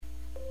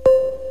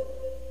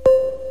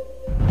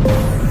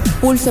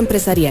Pulso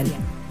Empresarial.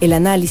 El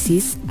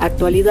análisis,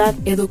 actualidad,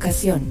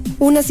 educación.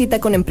 Una cita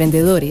con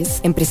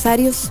emprendedores,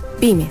 empresarios,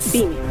 pymes.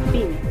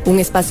 Un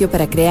espacio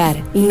para crear,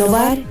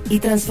 innovar y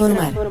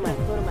transformar.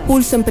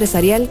 Pulso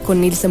Empresarial con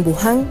Nilsen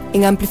Buján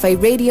en Amplify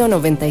Radio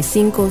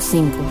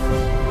 95.5.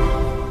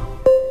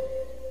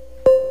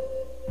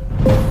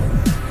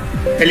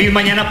 Feliz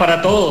mañana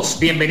para todos.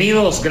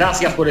 Bienvenidos.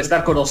 Gracias por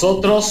estar con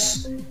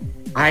nosotros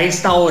a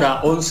esta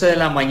hora, 11 de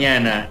la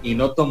mañana, y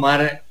no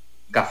tomar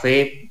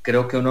café.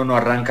 Creo que uno no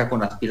arranca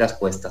con las pilas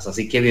puestas.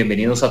 Así que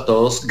bienvenidos a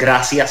todos.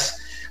 Gracias.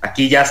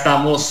 Aquí ya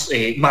estamos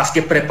más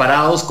que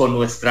preparados con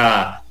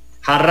nuestra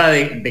jarra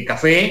de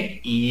café,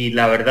 y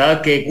la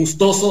verdad que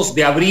gustosos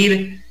de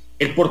abrir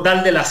el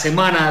portal de la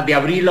semana, de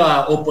abrir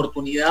la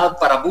oportunidad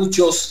para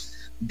muchos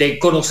de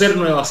conocer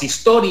nuevas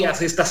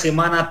historias. Esta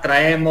semana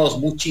traemos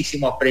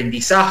muchísimo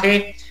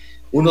aprendizaje,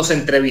 unos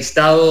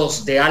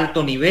entrevistados de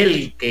alto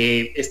nivel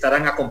que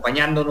estarán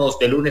acompañándonos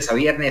de lunes a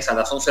viernes a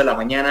las 11 de la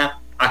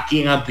mañana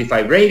aquí en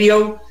Amplify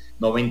Radio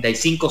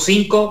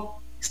 95.5,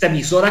 esta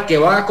emisora que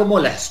va como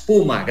la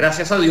espuma.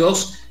 Gracias a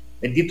Dios,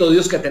 bendito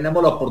Dios, que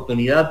tenemos la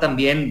oportunidad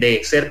también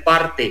de ser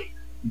parte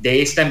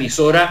de esta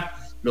emisora.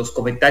 Los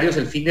comentarios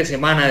el fin de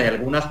semana de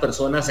algunas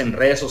personas en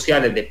redes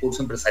sociales de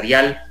Pulso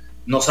Empresarial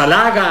nos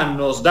halagan,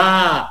 nos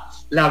da,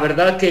 la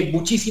verdad, que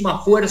muchísima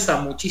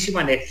fuerza,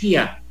 muchísima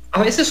energía.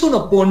 A veces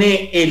uno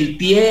pone el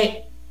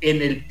pie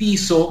en el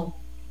piso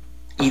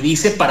y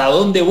dice, ¿para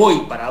dónde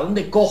voy? ¿Para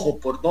dónde cojo?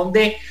 ¿Por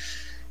dónde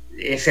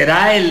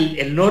será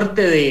el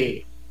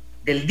norte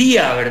del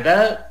día,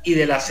 verdad? Y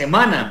de la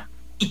semana.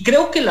 Y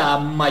creo que la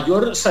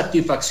mayor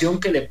satisfacción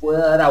que le puede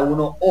dar a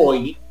uno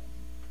hoy,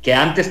 que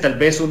antes tal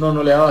vez uno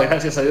no le daba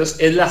gracias a Dios,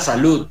 es la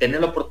salud.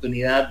 Tener la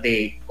oportunidad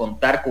de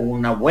contar con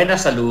una buena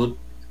salud,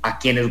 a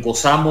quienes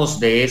gozamos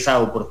de esa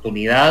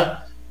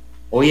oportunidad.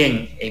 Hoy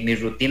en mi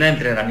rutina de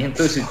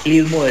entrenamiento de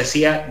ciclismo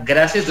decía,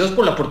 gracias Dios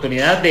por la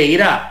oportunidad de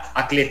ir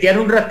a cletear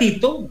un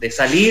ratito, de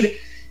salir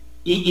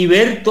y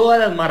ver todas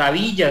las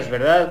maravillas,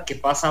 ¿verdad?, que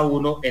pasa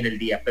uno en el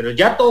día. Pero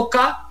ya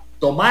toca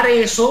tomar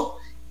eso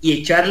y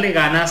echarle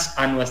ganas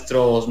a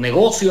nuestros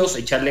negocios,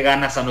 echarle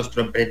ganas a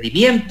nuestro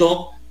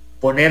emprendimiento,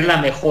 poner la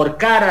mejor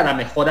cara, la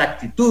mejor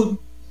actitud,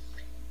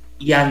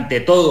 y ante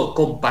todo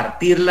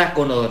compartirla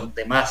con los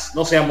demás.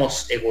 No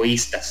seamos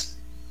egoístas.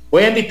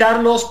 Voy a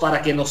invitarlos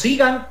para que nos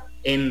sigan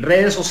en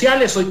redes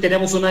sociales. Hoy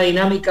tenemos una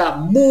dinámica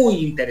muy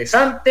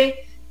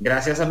interesante,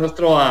 gracias a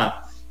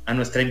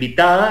nuestra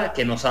invitada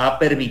que nos ha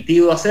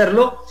permitido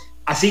hacerlo.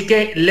 Así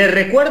que les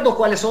recuerdo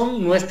cuáles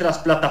son nuestras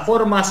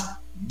plataformas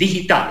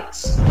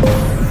digitales.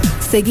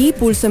 Seguí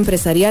Pulso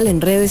Empresarial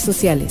en redes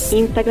sociales: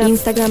 Instagram,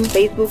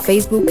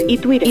 Facebook y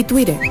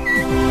Twitter.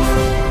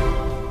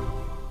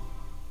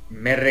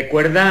 Me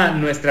recuerda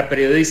nuestra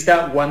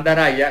periodista Wanda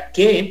Araya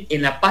que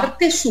en la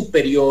parte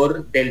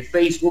superior del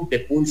Facebook de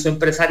Pulso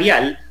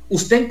Empresarial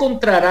usted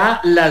encontrará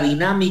la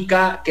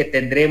dinámica que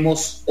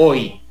tendremos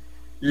hoy.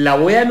 La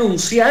voy a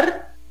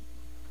anunciar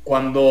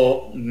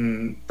cuando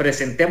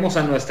presentemos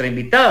a nuestra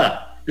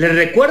invitada. Les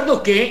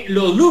recuerdo que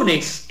los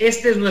lunes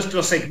este es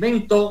nuestro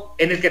segmento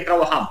en el que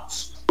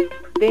trabajamos.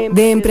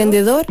 De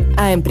emprendedor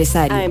a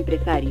empresario.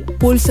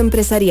 Pulso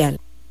Empresarial.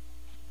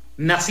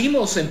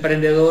 Nacimos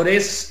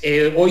emprendedores,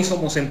 hoy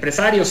somos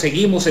empresarios,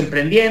 seguimos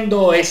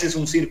emprendiendo. Ese es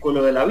un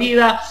círculo de la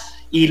vida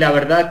y la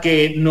verdad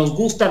que nos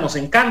gusta, nos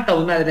encanta,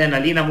 una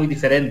adrenalina muy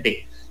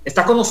diferente.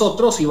 Está con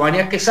nosotros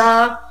Ivania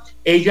Quesada.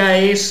 Ella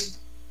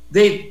es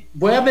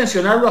voy a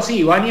mencionarlo así,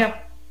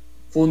 Ivania,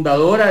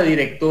 fundadora,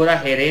 directora,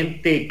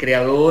 gerente,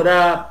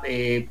 creadora,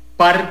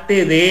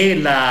 parte de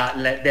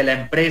la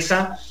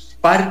empresa,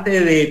 parte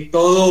de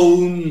todo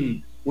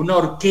una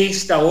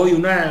orquesta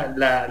hoy,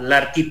 la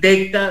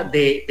arquitecta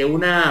de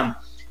una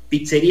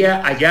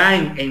pizzería allá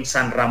en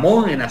San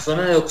Ramón, en la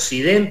zona de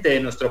occidente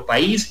de nuestro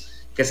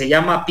país, que se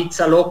llama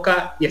Pizza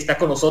Loca, y está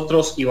con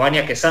nosotros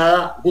Ivania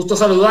Quesada. Gusto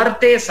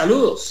saludarte,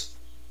 saludos.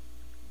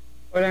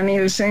 Hola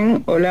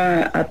Nilsen,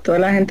 hola a toda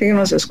la gente que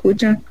nos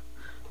escucha.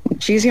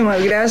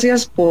 Muchísimas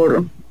gracias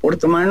por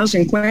tomarnos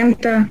en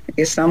cuenta.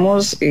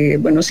 Estamos,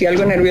 sí,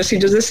 algo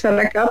nerviosillos de estar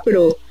acá,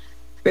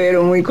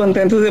 pero muy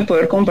contentos de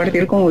poder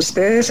compartir con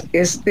ustedes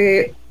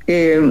este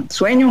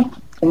sueño,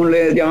 como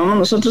le llamamos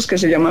nosotros, que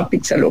se llama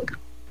Pizza Loca.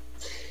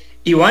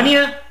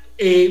 Ivania,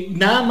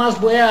 nada más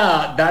voy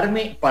a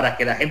darme para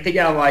que la gente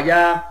ya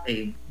vaya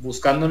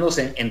buscándonos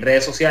en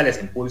redes sociales,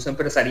 en Pulso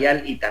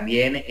Empresarial y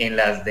también en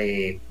las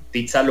de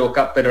Pizza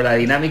Loca, pero la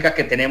dinámica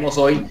que tenemos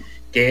hoy,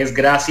 que es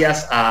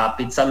gracias a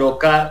Pizza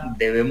Loca,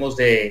 debemos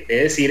de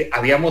decir,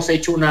 habíamos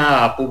hecho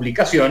una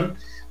publicación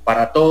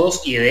para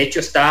todos y de hecho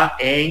está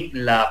en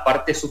la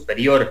parte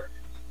superior.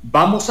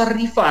 Vamos a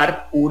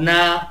rifar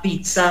una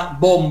pizza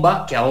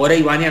bomba, que ahora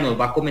Ivania nos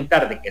va a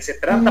comentar de qué se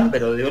trata,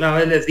 pero de una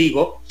vez les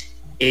digo,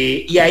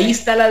 y ahí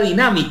está la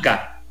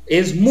dinámica.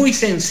 Es muy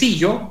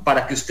sencillo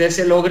para que usted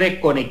se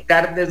logre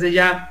conectar desde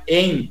ya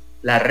en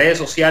las redes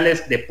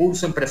sociales de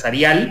Pulso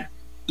Empresarial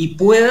y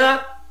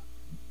pueda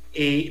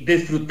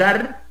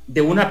disfrutar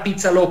de una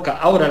pizza loca.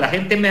 Ahora, la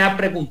gente me ha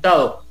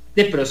preguntado,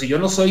 pero si yo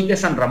no soy de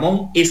San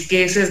Ramón, es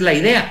que esa es la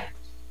idea.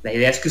 La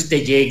idea es que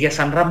usted llegue a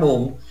San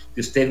Ramón,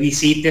 que usted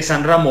visite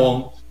San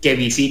Ramón, que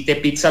visite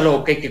Pizza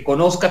Loca y que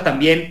conozca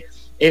también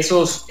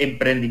esos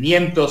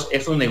emprendimientos,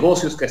 esos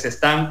negocios que se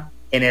están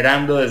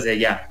generando desde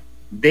allá.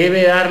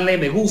 Debe darle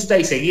me gusta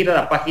y seguir a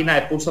la página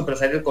de Pulso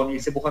Empresarial con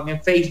Ilse Buján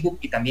en Facebook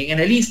y también en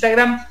el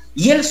Instagram.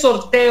 Y el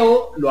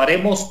sorteo lo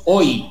haremos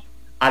hoy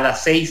a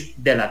las 6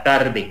 de la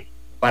tarde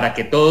para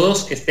que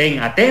todos estén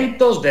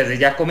atentos, desde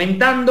ya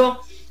comentando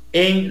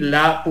en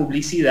la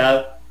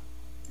publicidad,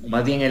 o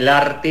más bien el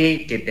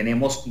arte que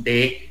tenemos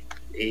de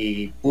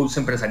Pulso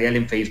Empresarial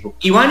en Facebook.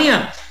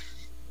 Ivania,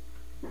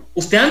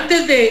 ¿usted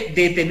antes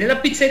de tener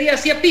la pizzería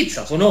hacía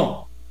pizzas o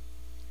no?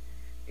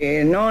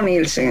 No,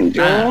 Nielsen,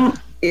 yo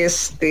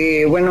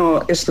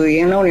estudié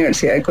en la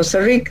Universidad de Costa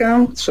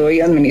Rica,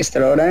 soy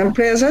administradora de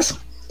empresas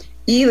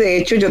y de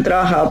hecho yo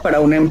trabajaba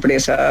para una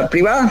empresa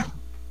privada.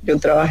 Yo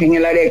trabajé en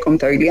el área de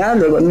contabilidad,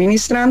 luego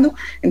administrando,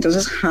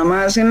 entonces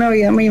jamás en la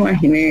vida me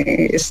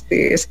imaginé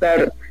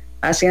estar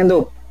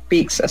haciendo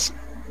pizzas.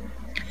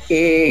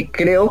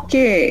 Creo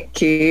que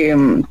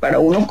para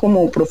uno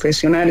como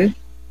profesional,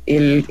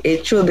 el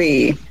hecho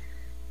de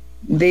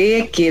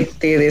que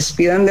te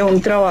despidan de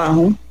un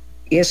trabajo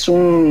es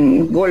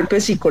un golpe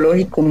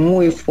psicológico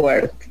muy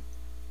fuerte.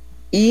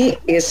 Y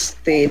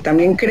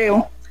también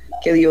creo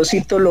que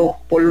Diosito lo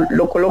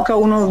coloca a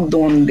uno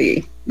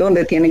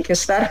donde tiene que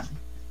estar.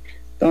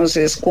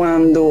 Entonces,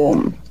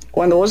 cuando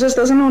vos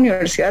estás en la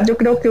universidad, yo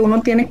creo que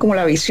uno tiene como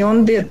la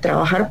visión de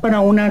trabajar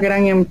para una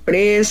gran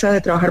empresa, de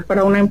trabajar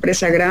para una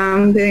empresa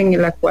grande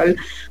en la cual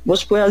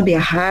vos puedas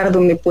viajar,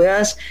 donde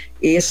puedas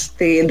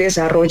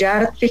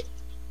desarrollarte,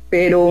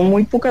 pero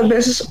muy pocas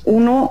veces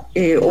uno,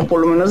 o por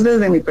lo menos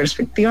desde mi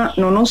perspectiva,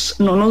 no nos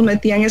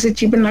metían ese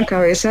chip en la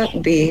cabeza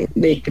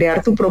de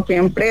crear tu propia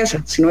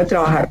empresa, sino de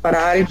trabajar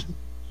para alguien.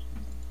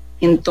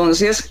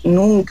 Entonces,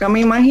 nunca me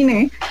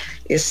imaginé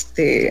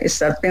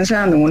estar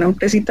pensando en una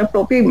empresita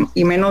propia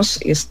y menos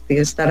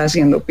estar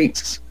haciendo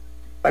pizzas.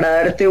 Para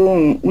darte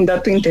un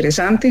dato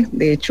interesante,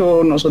 de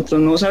hecho nosotros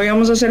no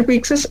sabíamos hacer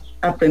pizzas,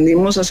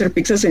 aprendimos a hacer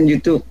pizzas en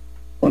YouTube,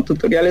 con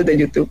tutoriales de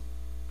YouTube.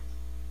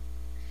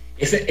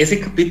 Ese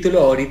capítulo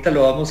ahorita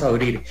lo vamos a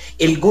abrir.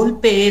 El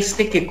golpe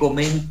que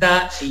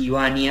comenta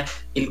Ivania,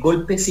 el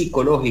golpe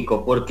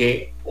psicológico,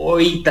 porque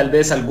hoy tal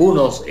vez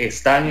algunos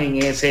están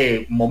en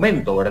ese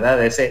momento, ¿verdad?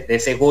 De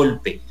ese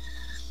golpe.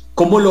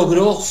 ¿Cómo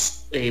logró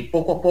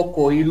poco a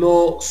poco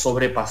irlo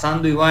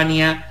sobrepasando,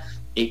 Ivania?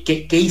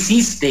 ¿Qué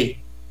hiciste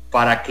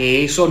para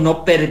que eso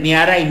no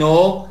permeara y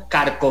no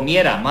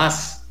carcomiera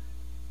más?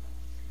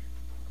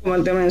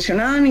 Como te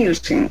mencionaba,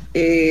 Nielsen,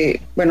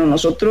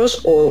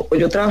 nosotros,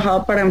 yo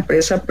trabajaba para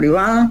empresa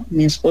privada,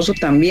 mi esposo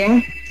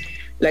también.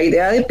 La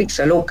idea de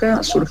Pizza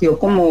Loca surgió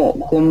como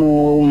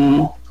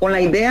con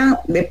la idea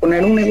de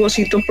poner un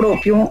negocito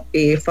propio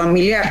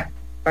familiar,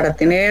 para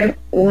tener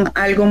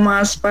algo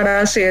más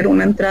para hacer,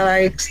 una entrada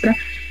extra,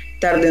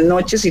 tardes,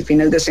 noches y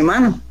fines de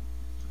semana.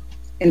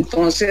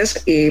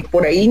 Entonces,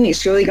 por ahí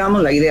inició,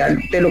 digamos, la idea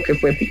de lo que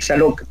fue Pizza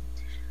Loca.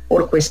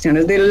 Por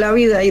cuestiones de la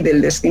vida y del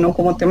destino,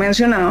 como te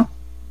mencionaba,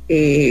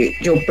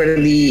 yo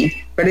perdí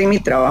mi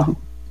trabajo.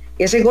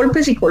 Ese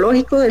golpe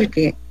psicológico del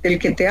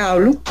que te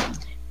hablo,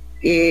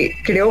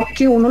 creo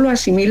que uno lo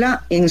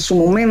asimila en su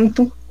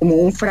momento como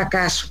un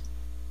fracaso.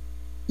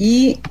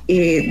 Y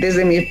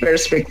desde mi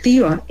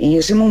perspectiva, en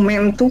ese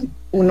momento,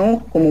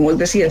 uno, como vos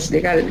decías,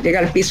 llega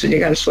al piso,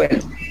 llega al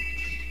suelo.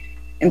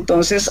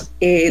 Entonces,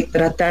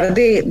 tratar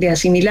de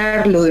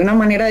asimilarlo de una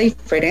manera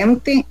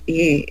diferente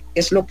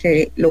es lo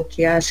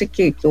que hace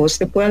que vos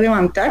te puedas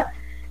levantar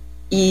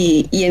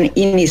y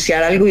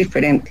iniciar algo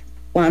diferente.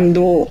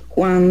 Cuando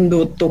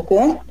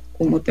tocó,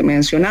 como te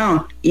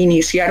mencionaba,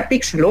 iniciar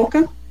Pizza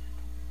Loca,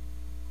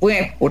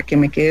 fue porque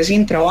me quedé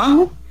sin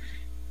trabajo.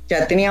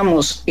 Ya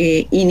teníamos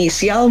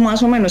iniciado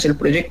más o menos el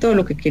proyecto de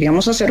lo que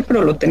queríamos hacer,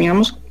 pero lo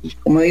teníamos,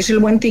 como dice el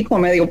buen tico, a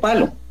medio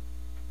palo.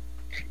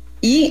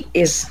 Y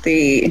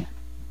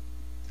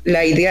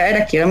la idea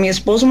era que era mi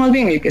esposo más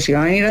bien el que se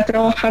iba a venir a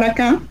trabajar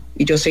acá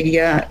y yo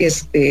seguía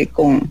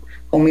con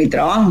mi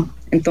trabajo.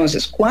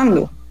 Entonces,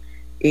 cuando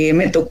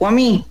me tocó a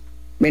mí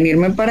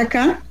venirme para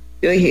acá,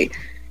 yo dije,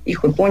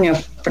 hijo de puña,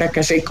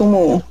 fracasé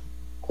como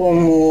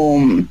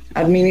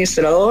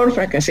administrador,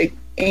 fracasé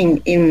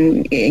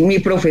en mi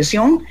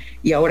profesión,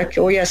 y ahora qué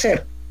voy a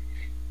hacer.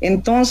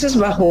 Entonces,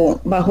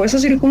 bajo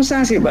esas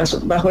circunstancias,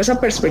 bajo esa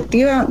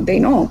perspectiva de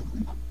no,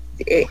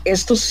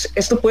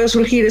 esto puede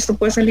surgir, esto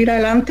puede salir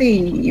adelante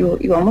y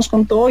vamos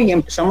con todo y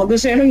empezamos de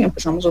cero y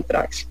empezamos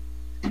otra vez.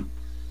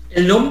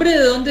 ¿El nombre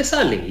de dónde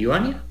sale,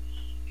 Ivania?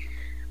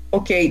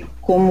 Ok,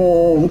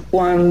 como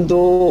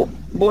cuando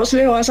vos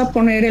le vas a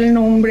poner el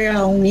nombre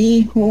a un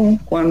hijo,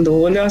 cuando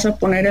vos le vas a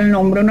poner el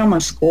nombre a una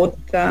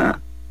mascota,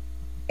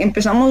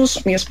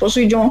 empezamos mi esposo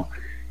y yo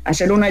a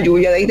hacer una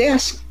lluvia de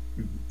ideas.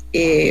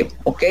 Le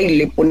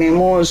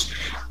ponemos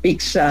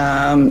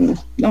pizza,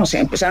 no sé,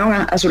 empezaron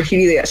a surgir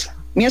ideas.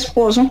 Mi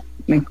esposo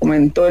me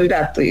comentó el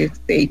dato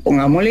y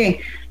pongámosle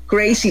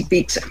Crazy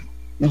Pizza.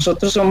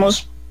 Nosotros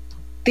somos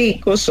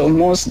ticos,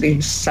 somos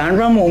de San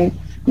Ramón,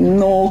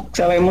 no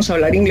sabemos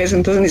hablar inglés,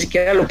 entonces ni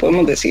siquiera lo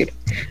podemos decir.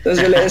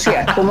 Entonces yo le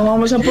decía, ¿cómo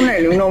vamos a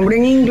ponerle un nombre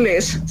en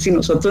inglés si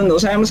nosotros no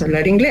sabemos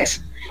hablar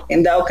inglés?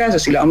 En dado caso,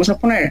 si le vamos a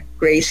poner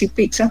Crazy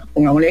Pizza,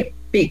 pongámosle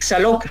Pizza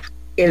Loca,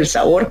 el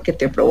sabor que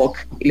te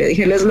provoca. Y le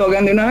dije el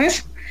eslogan de una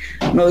vez,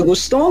 nos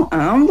gustó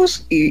a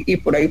ambos y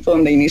por ahí fue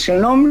donde inició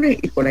el nombre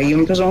y por ahí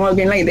empezó más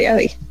bien la idea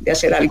de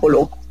hacer algo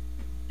loco.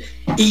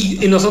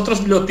 Y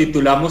nosotros lo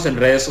titulamos en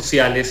redes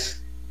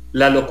sociales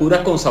La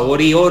locura con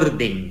sabor y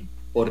orden,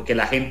 porque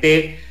la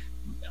gente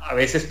a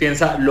veces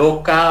piensa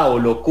loca o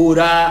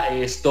locura,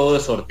 es todo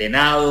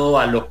desordenado,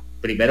 a lo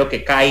primero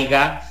que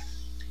caiga.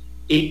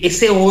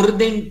 Ese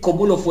orden,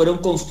 ¿cómo lo fueron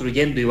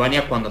construyendo,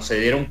 Ivania, cuando se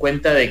dieron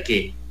cuenta de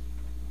que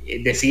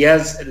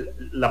decías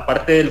la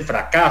parte del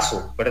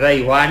fracaso, ¿verdad?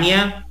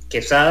 Ivania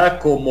Quesada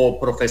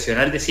como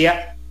profesional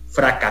decía,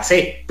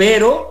 fracasé,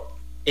 pero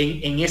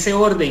en ese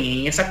orden,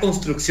 en esa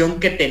construcción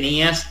que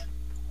tenías,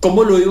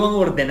 ¿cómo lo iban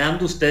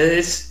ordenando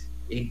ustedes?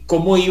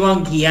 ¿Cómo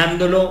iban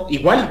guiándolo?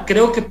 Igual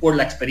creo que por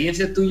la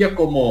experiencia tuya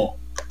como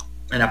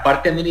en la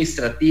parte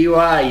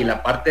administrativa y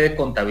la parte de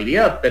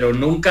contabilidad, pero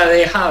nunca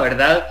deja,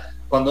 ¿verdad?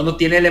 Cuando uno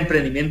tiene el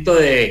emprendimiento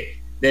de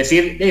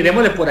decir, hey,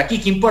 démosle por aquí,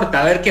 ¿qué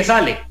importa? A ver qué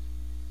sale.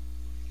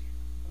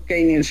 Ok,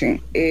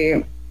 Nielsen,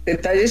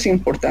 detalles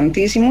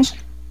importantísimos,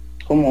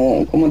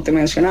 como te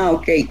mencionaba,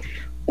 ok,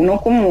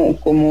 uno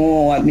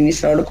como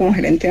administrador, como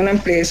gerente de una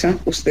empresa,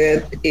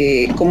 usted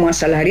como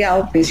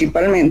asalariado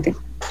principalmente,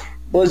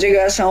 vos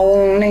llegas a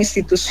una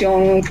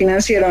institución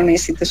financiera, a una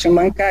institución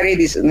bancaria y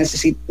dices,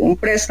 necesito un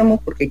préstamo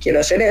porque quiero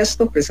hacer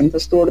esto,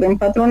 presentas tu orden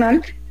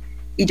patronal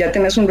y ya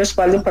tenés un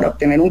respaldo para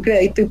obtener un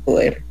crédito y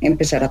poder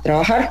empezar a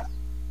trabajar.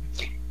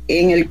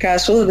 En el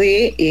caso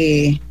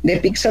de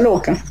Pizza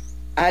Loca,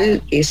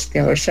 al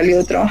haber salido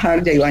de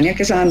trabajar, ya Ivania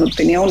Quesada no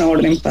tenía una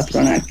orden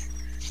patronal.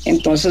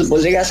 Entonces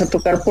vos llegas a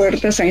tocar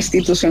puertas a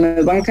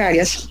instituciones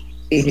bancarias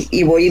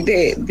y voy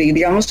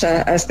digamos,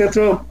 a este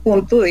otro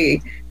punto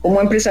de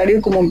como empresario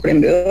y como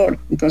emprendedor.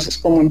 Entonces,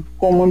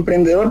 como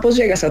emprendedor, pues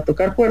llegas a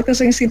tocar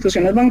puertas a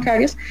instituciones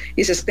bancarias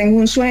y dices, tengo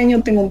un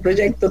sueño, tengo un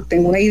proyecto,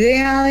 tengo una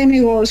idea de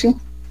negocio,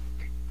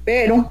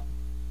 pero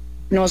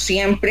no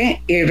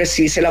siempre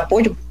recibes el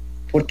apoyo,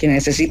 porque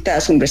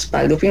necesitas un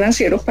respaldo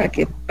financiero para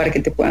que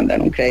te puedan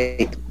dar un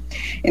crédito.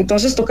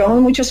 Entonces,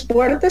 tocamos muchas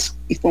puertas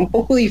y fue un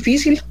poco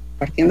difícil,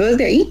 partiendo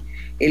desde ahí,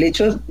 el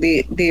hecho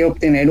de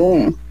obtener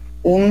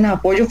un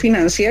apoyo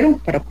financiero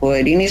para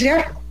poder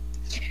iniciar.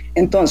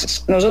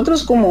 Entonces,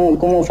 nosotros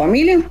como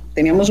familia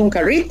teníamos un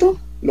carrito,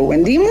 lo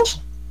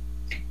vendimos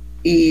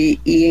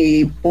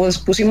y pues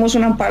pusimos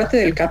una parte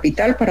del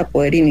capital para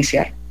poder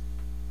iniciar.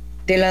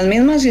 De las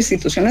mismas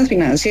instituciones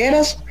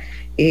financieras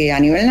a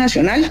nivel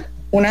nacional,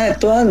 una de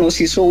todas nos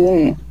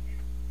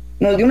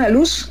dio una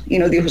luz y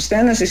nos dijo,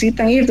 ustedes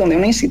necesitan ir donde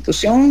una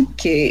institución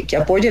que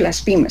apoye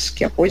las pymes,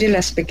 que apoye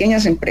las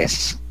pequeñas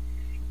empresas.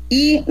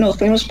 Y nos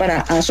fuimos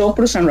para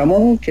Asopro San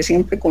Ramón, que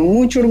siempre con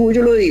mucho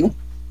orgullo lo digo,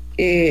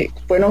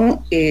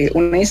 fueron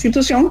una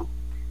institución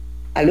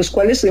a los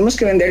cuales tuvimos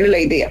que venderle la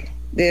idea,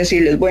 de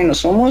decirles, bueno,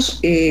 somos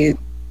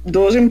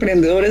dos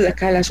emprendedores de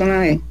acá de la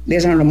zona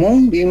de San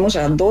Ramón, vivimos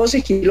a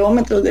 12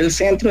 kilómetros del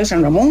centro de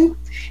San Ramón,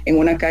 en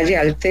una calle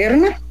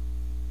alterna,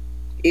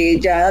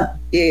 ya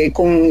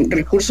con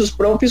recursos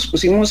propios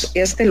pusimos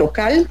este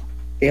local,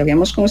 que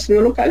habíamos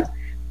construido local,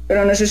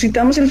 pero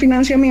necesitamos el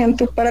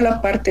financiamiento para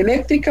la parte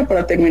eléctrica,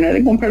 para terminar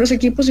de comprar los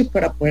equipos y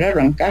para poder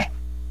arrancar.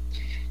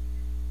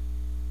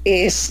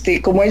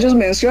 Como ellos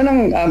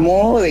mencionan a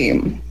modo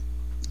de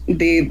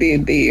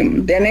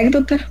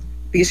anécdota,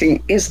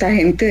 dicen, esta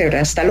gente de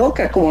verdad está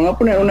loca, ¿cómo van a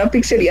poner una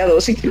pizzería a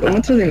 12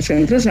 kilómetros del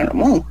centro de San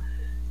Ramón?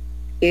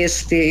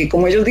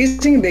 Como ellos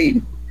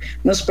dicen,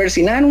 nos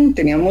persinaron,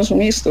 teníamos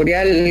un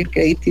historial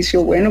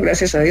crediticio bueno,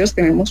 gracias a Dios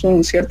tenemos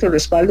un cierto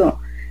respaldo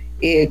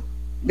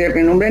de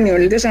renombre a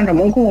nivel de San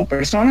Ramón como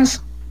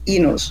personas y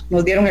nos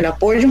dieron el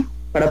apoyo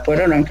para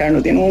poder arrancar,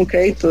 nos dieron un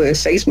crédito de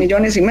 6,5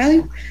 millones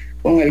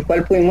con el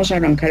cual pudimos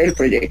arrancar el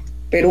proyecto.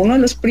 Pero uno de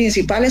los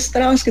principales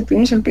trabas que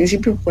tuvimos al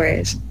principio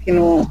fue que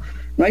no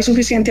hay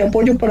suficiente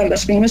apoyo para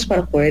las pymes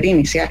para poder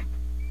iniciar.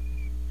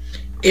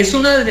 Es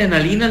una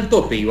adrenalina al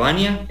tope,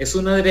 Ivania, es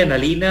una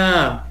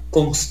adrenalina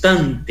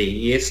constante,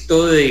 y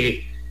esto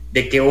de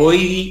que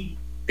hoy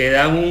te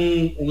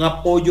dan un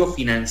apoyo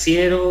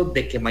financiero,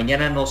 de que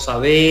mañana no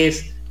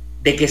sabes,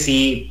 de que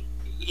si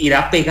irá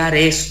a pegar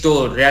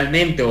esto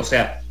realmente, o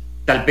sea,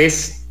 tal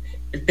vez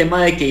el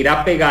tema de que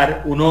irá a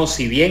pegar, uno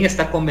si bien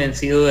está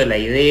convencido de la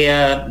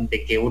idea,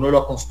 de que uno lo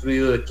ha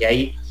construido, de que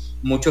hay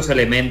muchos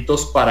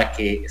elementos para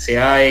que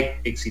sea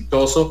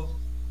exitoso,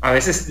 a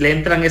veces le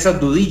entran esas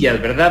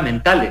dudillas, ¿verdad?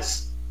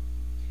 Mentales.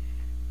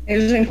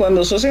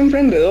 Cuando sos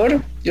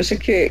emprendedor, yo sé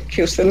que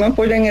usted me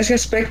apoya en ese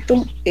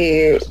aspecto.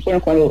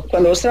 Bueno,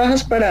 cuando vos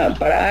trabajas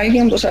para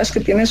alguien, vos sabes que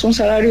tienes un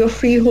salario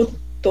fijo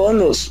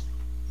todos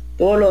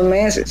los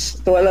meses,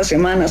 todas las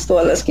semanas,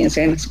 todas las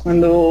quincenas.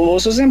 Cuando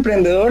vos sos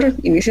emprendedor,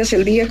 inicias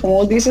el día, como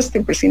vos dices,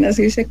 te persinas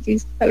y dices aquí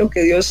a lo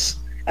que Dios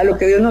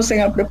nos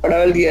tenga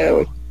preparado el día de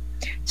hoy.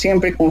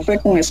 Siempre con fe,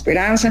 con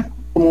esperanza,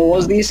 como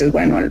vos dices,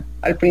 bueno,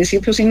 al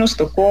principio sí nos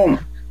tocó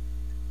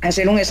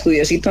hacer un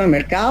estudiacito de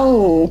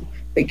mercado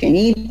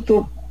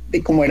pequeñito,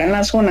 de cómo era en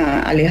la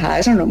zona alejada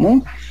de San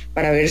Ramón,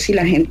 para ver si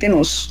la gente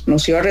nos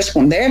iba a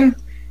responder,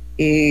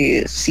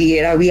 si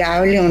era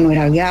viable o no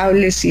era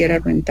viable, si era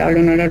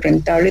rentable o no era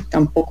rentable.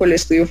 Tampoco el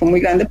estudio fue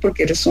muy grande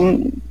porque era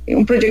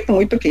un proyecto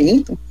muy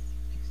pequeñito.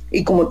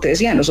 Y como te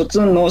decía,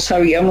 nosotros no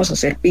sabíamos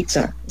hacer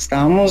pizza.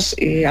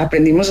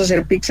 Aprendimos a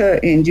hacer pizza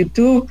en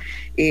YouTube.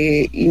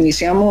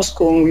 Iniciamos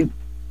con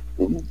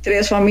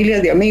 3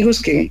 familias de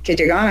amigos que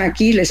llegaban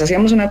aquí, les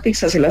hacíamos una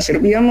pizza, se la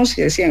servíamos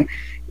y decían,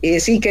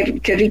 sí,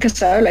 qué rica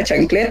estaba la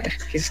chancleta,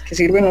 que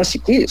sirven los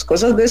chiquillos,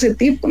 cosas de ese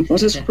tipo.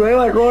 Entonces,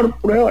 prueba,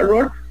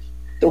 error.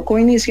 Tocó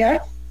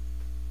iniciar,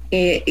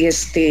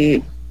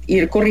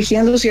 ir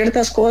corrigiendo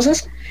ciertas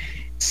cosas.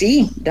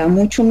 Sí, da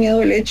mucho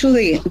miedo el hecho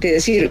de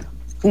decir,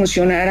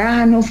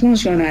 funcionará, no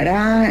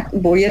funcionará,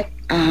 voy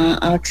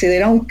a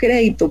acceder a un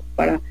crédito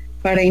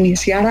para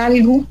iniciar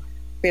algo,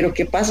 pero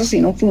 ¿qué pasa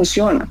si no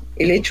funciona?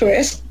 El hecho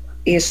es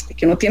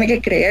que no tiene que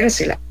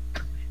creérsela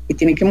y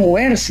tiene que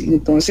moverse.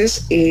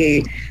 Entonces,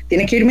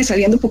 tiene que irme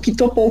saliendo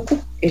poquito a poco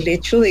el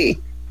hecho de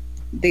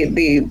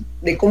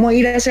cómo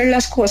ir a hacer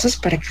las cosas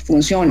para que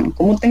funcionen,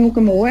 cómo tengo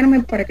que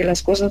moverme para que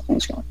las cosas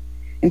funcionen.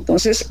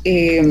 Entonces,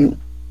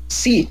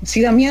 sí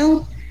da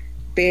miedo,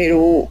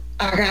 pero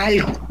haga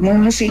algo,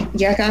 muévase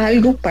y haga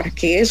algo para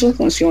que eso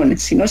funcione.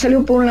 Si no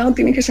salió por un lado,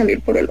 tiene que salir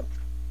por el otro.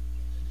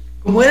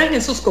 ¿Cómo eran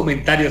esos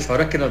comentarios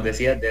ahora que nos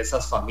decías de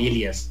esas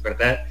familias,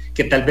 verdad?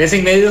 Que tal vez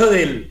en medio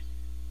de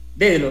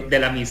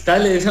la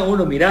amistad le dicen a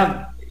uno,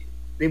 mira,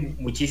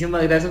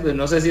 muchísimas gracias, pero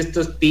no sé si esto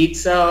es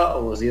pizza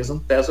o si es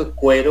un pedazo de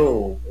cuero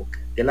o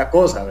qué es la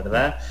cosa,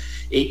 ¿verdad?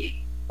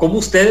 Y cómo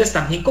ustedes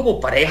también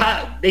como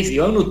pareja se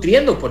iban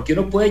nutriendo, porque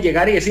uno puede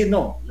llegar y decir,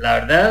 no, la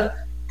verdad,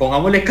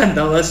 pongámosle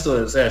candado a esto,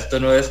 o sea, esto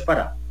no es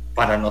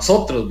para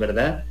nosotros,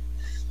 ¿verdad?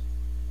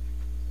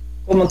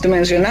 Como te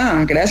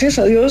mencionaba, gracias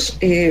a Dios,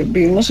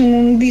 vivimos en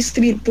un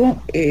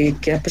distrito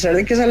que, a pesar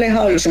de que es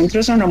alejado del centro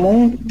de San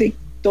Ramón,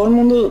 todo el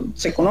mundo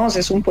se conoce,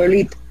 es un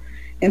pueblito.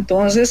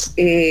 Entonces,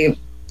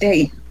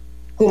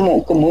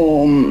 como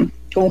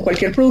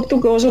cualquier producto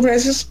que vos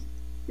ofreces,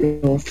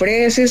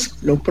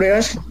 lo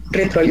pruebas,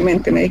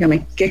 retroaliméntame,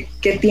 dígame, ¿qué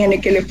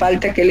tiene, qué le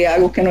falta, qué le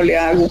hago, qué no le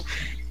hago,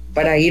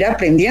 para ir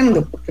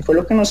aprendiendo, porque fue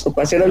lo que nos tocó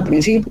hacer al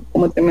principio,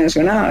 como te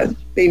mencionaba.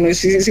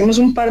 Nos hicimos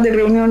un par de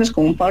reuniones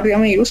con un par de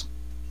amigos.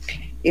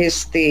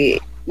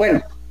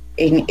 Bueno,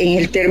 en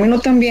el término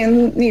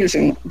también,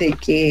 Nielsen,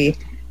 de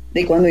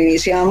cuando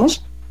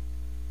iniciamos,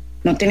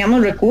 no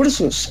teníamos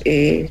recursos.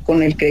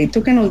 Con el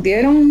crédito que nos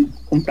dieron,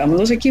 compramos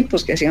los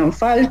equipos que hacían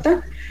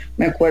falta.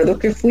 Me acuerdo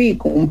que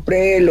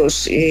compré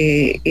los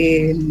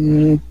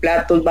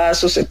platos,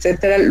 vasos,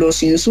 etcétera,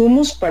 los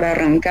insumos para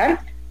arrancar,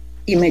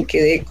 y me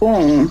quedé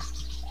con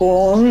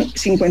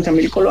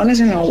 50,000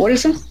 colones en la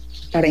bolsa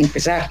para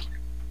empezar.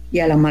 Y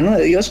a la mano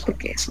de Dios,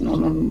 porque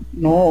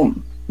no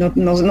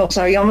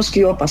sabíamos qué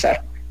iba a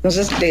pasar.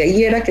 Entonces, de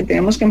ahí era que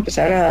teníamos que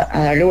empezar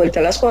a darle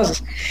vuelta a las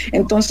cosas.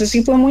 Entonces,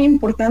 sí fue muy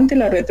importante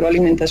la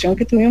retroalimentación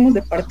que tuvimos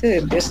de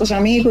parte de estos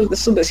amigos, de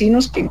estos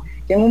vecinos que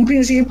en un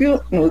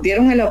principio nos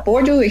dieron el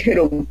apoyo,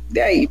 dijeron,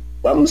 de ahí,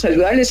 vamos a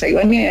ayudarles a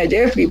Ivania y a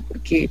Jeffrey,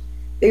 porque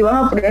iban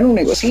a poner un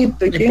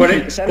negocito.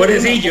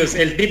 Pobrecillos,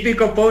 el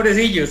típico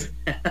pobrecillos.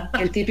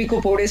 El típico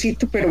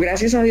pobrecito, pero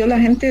gracias a Dios la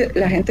gente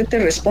te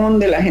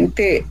responde, la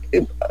gente,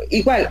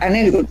 igual,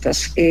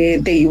 anécdotas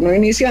de uno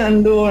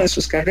iniciando en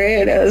sus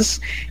carreras,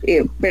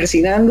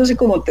 persinándose,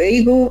 como te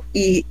digo,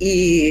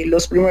 y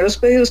los primeros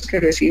pedidos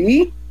que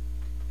recibí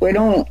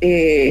fueron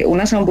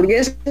unas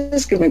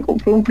hamburguesas que me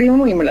compró un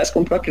primo y me las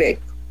compró a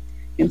crédito.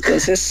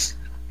 Entonces,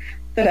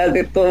 tras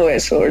de todo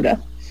eso, ¿verdad?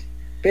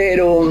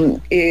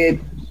 Pero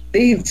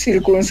de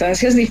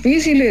circunstancias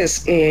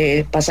difíciles,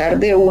 pasar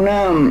de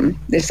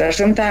estar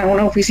sentada en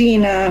una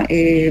oficina,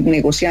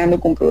 negociando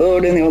con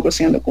proveedores,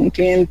 negociando con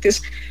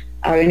clientes,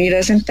 a venir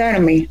a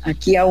sentarme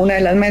aquí a una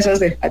de las mesas,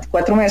 a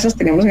 4 mesas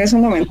teníamos en ese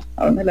momento,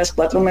 a una de las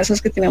 4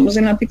 mesas que teníamos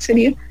en la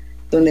pizzería,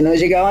 donde no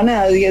llegaba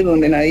nadie,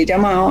 donde nadie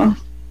llamaba,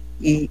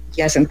 y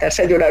a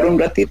sentarse a llorar un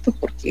ratito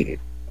porque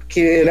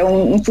era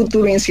un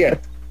futuro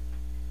incierto.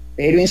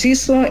 Pero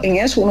insisto, en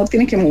eso uno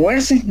tiene que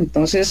moverse.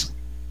 Entonces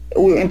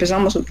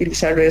empezamos a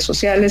utilizar redes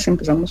sociales,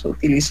 empezamos a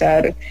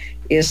utilizar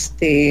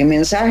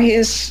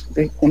mensajes,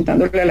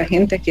 contándole a la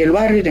gente aquí del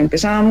barrio. Ya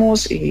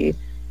empezamos,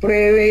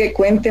 pruebe,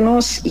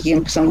 cuéntenos, y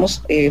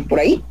empezamos por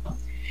ahí.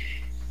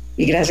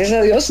 Y gracias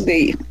a Dios,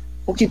 de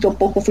poquito a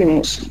poco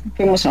fuimos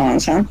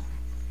avanzando.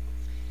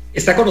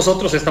 Está con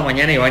nosotros esta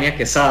mañana Ivania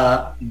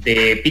Quesada,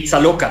 de Pizza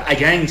Loca,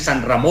 allá en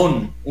San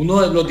Ramón,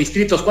 uno de los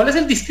distritos. ¿Cuál es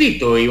el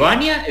distrito,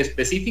 Ivania,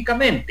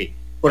 específicamente?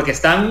 Porque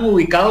están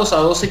ubicados a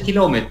 12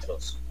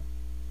 kilómetros.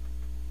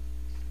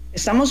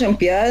 Estamos en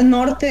Piedades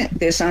Norte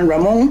de San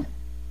Ramón,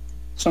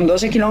 son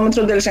 12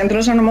 kilómetros del centro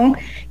de San Ramón,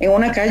 en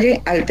una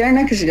calle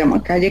alterna que se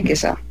llama calle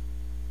Quesada.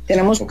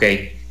 Tenemos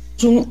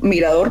un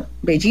mirador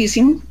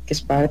bellísimo, que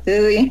es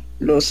parte de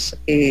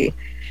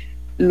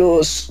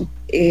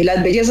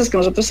las bellezas que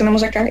nosotros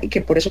tenemos acá, y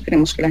que por eso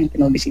queremos que la gente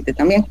nos visite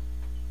también.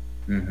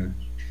 Uh-huh.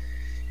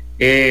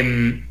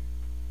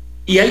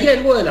 Y hay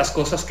algo de las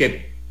cosas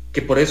que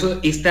que por eso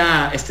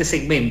este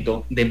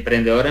segmento de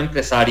emprendedor a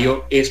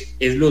empresario es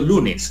los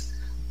lunes,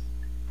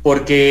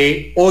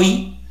 porque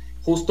hoy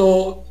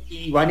justo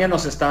Ivania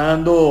nos está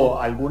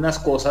dando algunas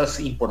cosas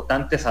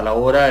importantes a la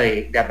hora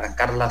de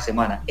arrancar la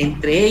semana.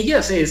 Entre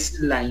ellas es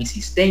la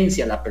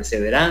insistencia, la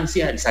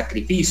perseverancia, el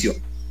sacrificio.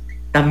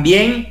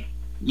 También,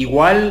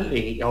 igual,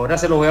 ahora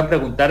se lo voy a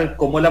preguntar,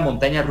 cómo es la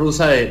montaña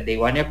rusa de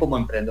Ivania como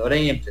emprendedora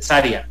y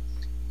empresaria.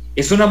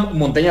 Es una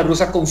montaña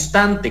rusa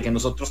constante que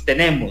nosotros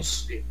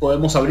tenemos.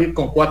 Podemos abrir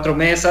con 4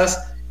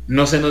 mesas,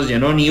 no se nos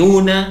llenó ni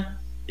una.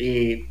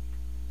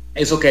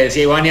 Eso que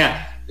decía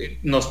Ivania,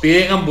 nos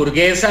piden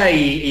hamburguesa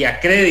y a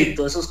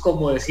crédito. Eso es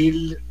como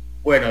decir,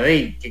 bueno,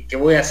 ¿qué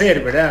voy a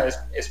hacer, verdad?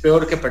 Es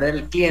peor que perder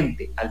el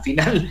cliente. Al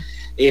final,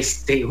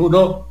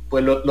 uno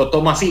pues lo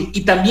toma así.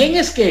 Y también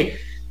es que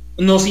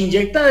nos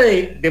inyecta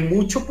de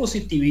mucho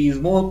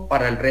positivismo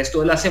para el resto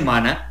de la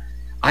semana.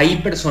 Hay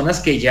personas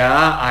que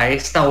ya a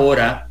esta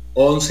hora,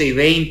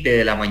 11:20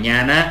 de la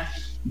mañana,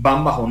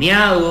 van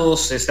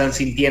bajoneados, se están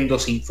sintiendo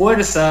sin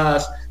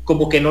fuerzas,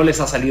 como que no les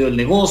ha salido el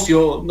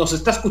negocio, nos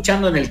está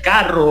escuchando en el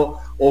carro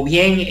o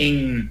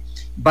bien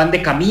van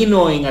de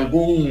camino en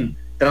algún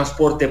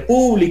transporte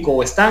público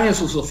o están en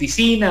sus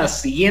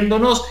oficinas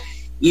siguiéndonos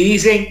y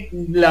dicen,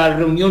 la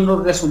reunión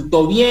no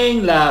resultó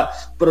bien, la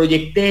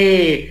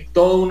proyecté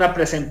toda una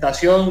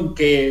presentación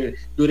que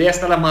duré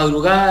hasta la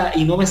madrugada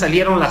y no me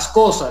salieron las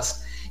cosas.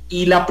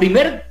 Y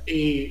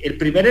el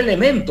primer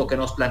elemento que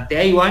nos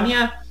plantea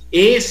Ivania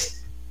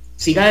es,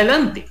 siga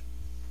adelante,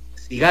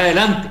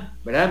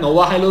 ¿verdad? No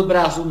baje los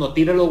brazos, no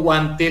tire los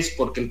guantes,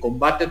 porque el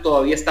combate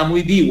todavía está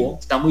muy vivo,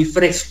 está muy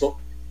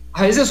fresco.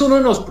 A veces uno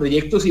de los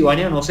proyectos,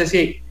 Ivania, no sé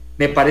si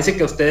me parece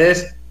que a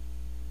ustedes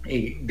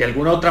de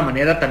alguna u otra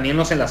manera también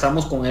nos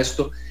enlazamos con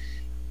esto,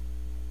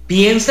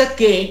 piensa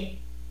que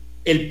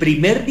el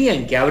primer día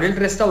en que abre el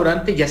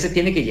restaurante ya se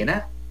tiene que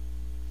llenar,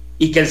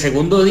 y que el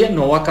segundo día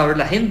no va a caber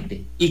la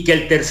gente, y que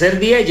el tercer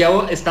día ya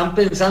están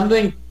pensando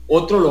en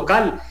otro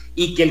local,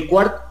 y que el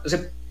cuarto, o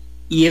sea,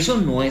 y eso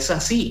no es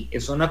así,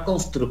 es una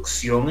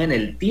construcción en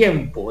el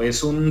tiempo,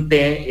 es un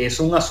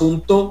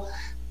asunto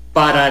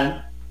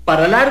para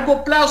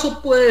largo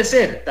plazo. Puede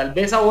ser, tal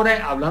vez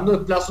ahora hablando de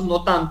plazos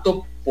no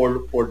tanto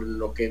por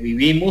lo que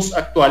vivimos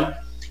actual,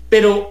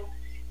 pero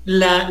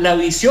la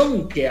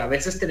visión que a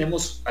veces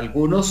tenemos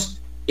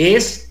algunos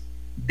es,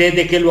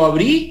 desde que lo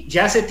abrí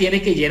ya se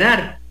tiene que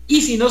llenar,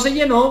 y si no se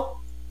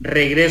llenó,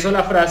 regreso a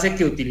la frase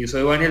que utilizó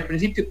Iván al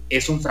principio,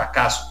 es un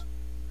fracaso.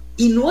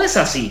 Y no es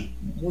así.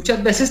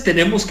 Muchas veces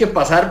tenemos que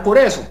pasar por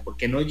eso,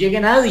 porque no llegue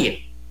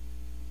nadie.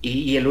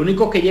 Y el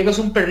único que llega es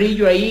un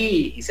perrillo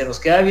ahí y se nos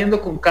queda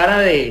viendo con cara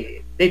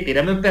de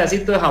tírame un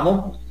pedacito de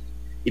jamón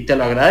y te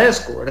lo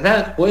agradezco,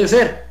 ¿verdad? Puede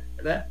ser,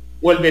 ¿verdad?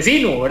 O el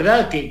vecino,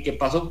 ¿verdad? Que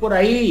pasó por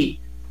ahí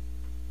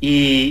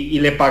y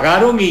le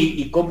pagaron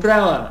y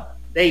compra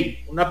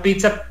una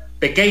pizza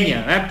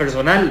pequeña,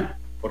 personal,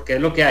 porque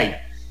es lo que hay.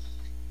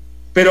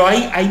 Pero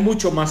hay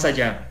mucho más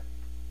allá.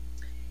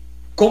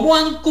 ¿Cómo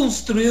han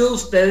construido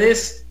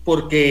ustedes?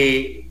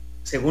 Porque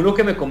según lo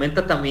que me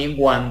comenta también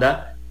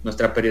Wanda,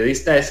 nuestra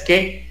periodista, es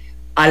que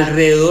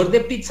alrededor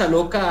de Pizza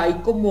Loca hay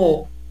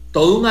como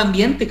todo un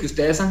ambiente que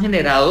ustedes han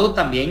generado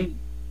también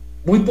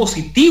muy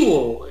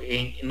positivo,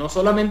 no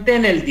solamente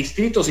en el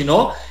distrito,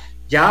 sino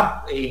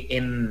ya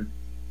en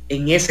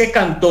ese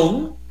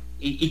cantón,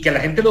 y que la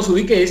gente los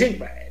ubique y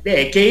dicen,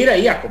 hay que ir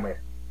ahí a comer.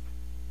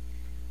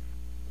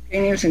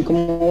 Nielsen,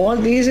 como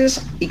vos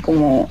dices y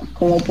como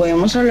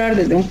podemos hablar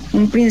desde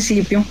un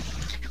principio,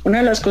 una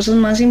de las cosas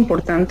más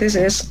importantes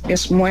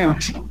es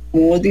muévase.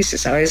 Como vos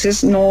dices, a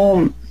veces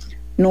no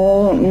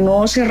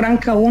se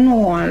arranca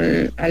uno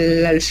al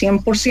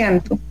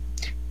 100%,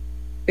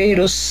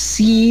 pero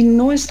si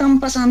no están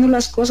pasando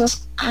las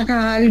cosas,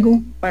 haga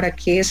algo para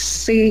que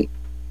ese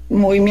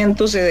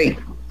movimiento se dé.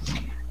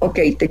 Ok,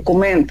 te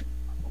comento.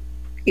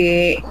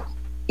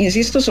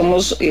 Insisto,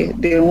 somos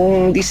de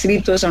un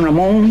distrito de San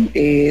Ramón,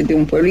 de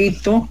un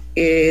pueblito.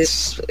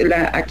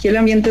 Aquí el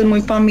ambiente es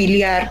muy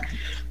familiar,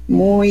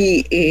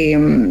 muy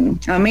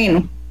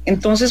ameno.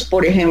 Entonces,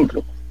 por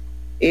ejemplo,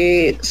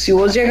 si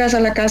vos llegas a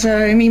la casa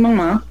de mi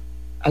mamá,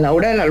 a la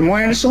hora del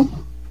almuerzo,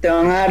 te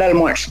van a dar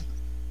almuerzo.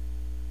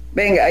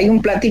 Venga, hay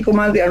un platico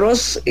más de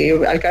arroz,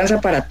 alcanza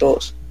para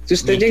todos. Si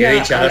usted llega a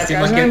la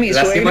casa de mi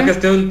suegra... Lástima que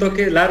esté un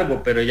toque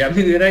largo, pero ya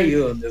me hubiera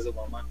ido donde su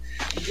mamá.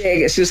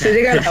 Si usted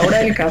llega a la hora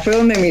del café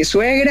donde mi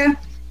suegra,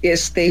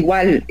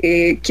 igual,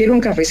 quiero un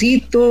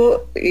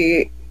cafecito.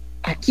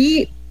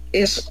 Aquí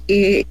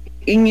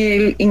en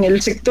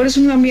el sector es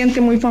un ambiente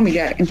muy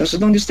familiar, entonces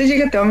donde usted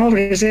llega te van a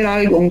ofrecer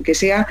algo, aunque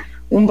sea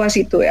un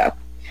vasito de agua.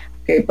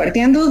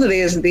 Partiendo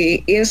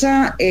desde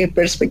esa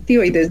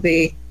perspectiva y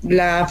desde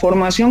la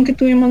formación que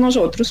tuvimos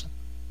nosotros,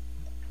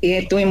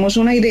 tuvimos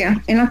una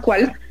idea en la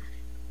cual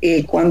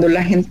cuando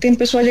la gente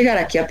empezó a llegar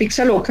aquí a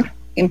Pizza Loca,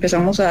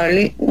 empezamos a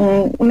darle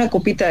una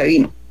copita de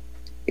vino,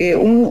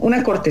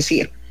 una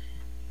cortesía.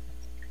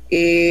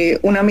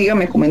 Una amiga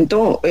me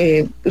comentó,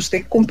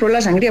 usted compró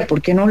la sangría,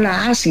 ¿por qué no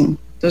la hacen?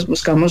 Entonces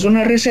buscamos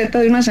una receta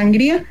de una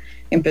sangría,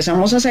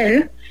 empezamos a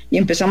hacerla y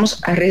empezamos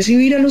a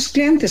recibir a los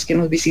clientes que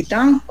nos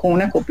visitaban con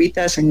una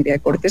copita de sangría de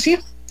cortesía.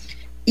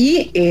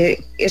 Y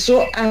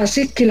eso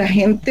hace que la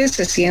gente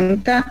se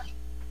sienta,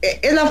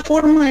 es la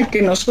forma de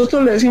que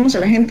nosotros le decimos a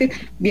la gente,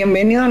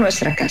 bienvenido a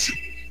nuestra casa.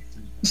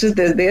 Entonces,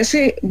 desde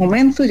ese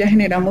momento ya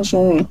generamos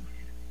un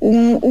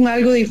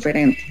algo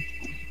diferente.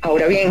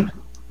 Ahora bien,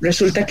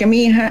 resulta que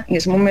mi hija en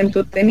ese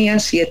momento tenía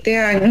 7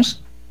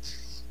 años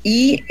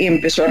y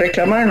empezó a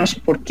reclamarnos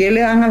por qué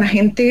le dan a la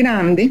gente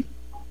grande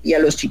y a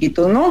los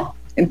chiquitos no.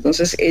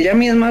 Entonces ella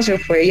misma se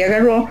fue y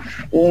agarró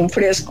un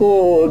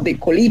fresco de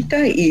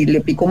colita y le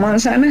picó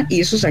manzana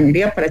y hizo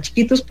sangría para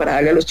chiquitos para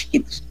darle a los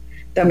chiquitos.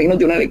 También nos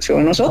dio una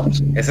lección a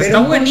nosotros. Esa está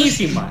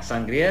buenísima,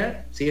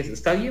 sangría, sí, esa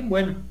está bien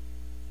buena,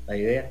 la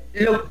idea.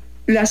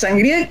 La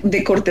sangría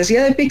de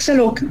cortesía de Pizza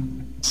Loca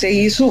se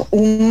hizo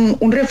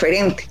un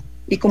referente.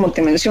 Y como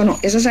te menciono,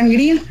 esa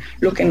sangría,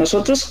 lo que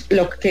nosotros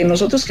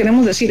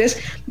queremos decir es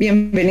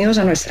bienvenidos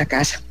a nuestra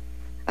casa,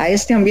 a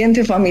este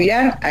ambiente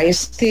familiar, a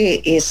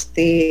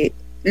este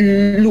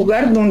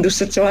lugar donde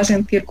usted se va a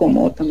sentir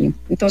cómodo también.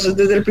 Entonces,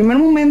 desde el primer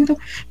momento,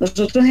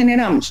 nosotros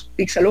generamos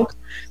Pizza Loca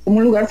como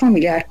un lugar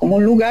familiar, como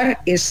un lugar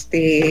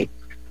que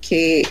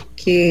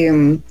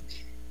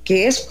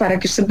es para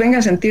que usted venga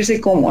a sentirse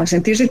como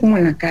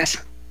en la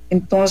casa.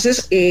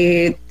 Entonces,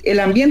 el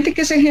ambiente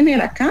que se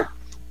genera acá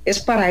es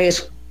para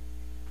eso,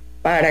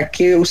 para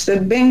que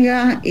usted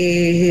venga,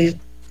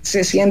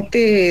 se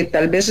siente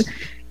tal vez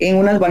en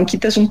unas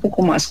banquitas un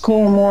poco más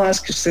cómodas,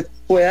 que usted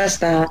pueda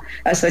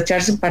hasta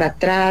echarse para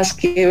atrás,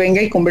 que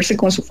venga y converse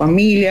con su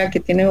familia, que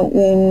tiene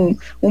un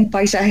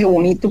paisaje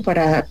bonito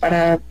para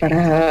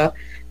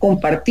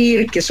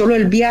compartir, que solo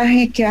el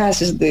viaje que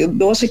haces de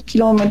 12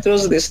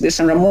 kilómetros desde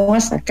San Ramón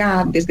hasta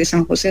acá, desde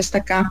San José hasta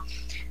acá,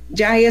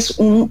 ya es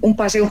un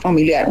paseo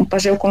familiar, un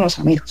paseo con los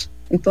amigos.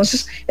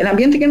 Entonces, el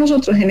ambiente que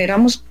nosotros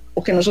generamos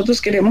o que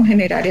nosotros queremos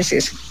generar es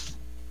ese.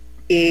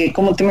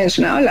 Como te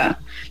mencionaba,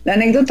 la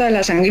anécdota de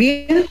la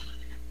sangría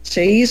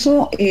se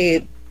hizo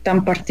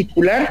tan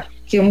particular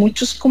que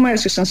muchos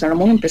comercios en San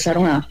Ramón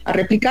empezaron a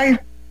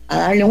replicar, a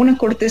darle una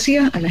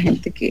cortesía a la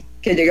gente que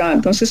llegaba.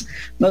 Entonces,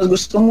 nos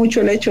gustó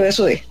mucho el hecho de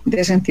eso,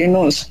 de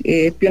sentirnos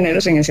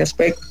pioneros en ese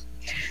aspecto.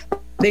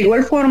 De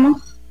igual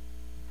forma,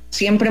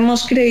 siempre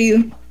hemos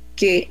creído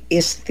que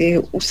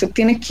usted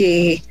tiene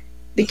que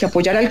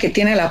apoyar al que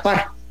tiene a la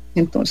par.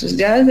 Entonces,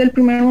 ya desde el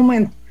primer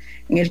momento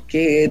en el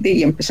que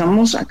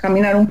empezamos a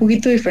caminar un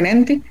poquito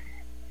diferente,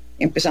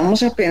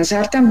 empezamos a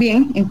pensar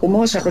también en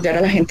cómo desarrollar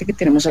a la gente que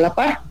tenemos a la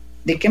par.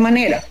 ¿De qué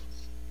manera?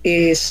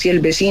 Si el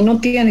vecino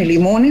tiene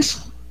limones,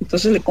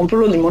 entonces le compro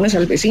los limones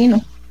al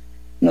vecino.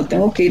 No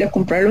tengo que ir a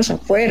comprarlos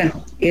afuera.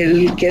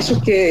 El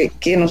queso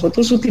que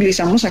nosotros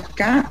utilizamos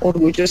acá,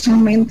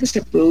 orgullosamente,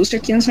 se produce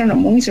aquí en San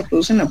Ramón y se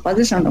produce en La Paz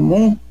de San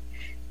Ramón.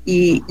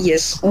 Y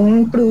es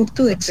un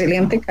producto de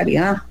excelente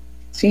calidad.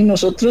 Sí,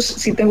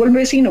 si tengo el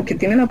vecino que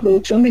tiene la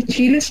producción de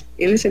chiles,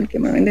 él es el que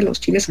me vende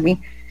los chiles a mí.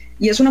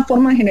 Y es una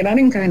forma de generar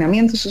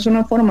encadenamientos, es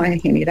una forma de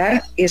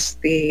generar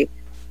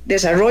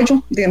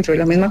desarrollo dentro de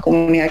la misma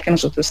comunidad que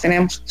nosotros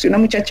tenemos. Si una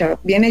muchacha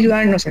viene a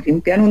ayudarnos a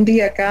limpiar un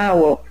día acá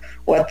o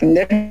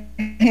atender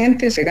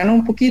gente, se gana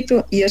un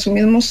poquito y eso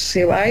mismo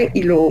se va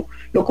y lo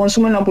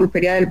consume en la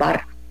pulpería del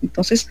bar.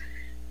 Entonces,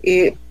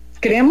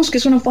 creemos que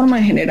es una forma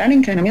de generar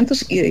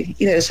encadenamientos y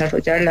de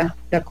desarrollar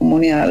la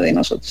comunidad de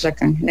nosotros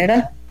acá en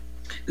general.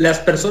 Las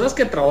personas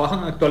que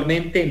trabajan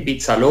actualmente en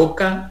Pizza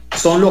Loca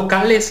son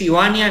locales,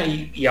 Ivania,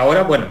 y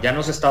ahora, bueno, ya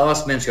nos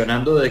estabas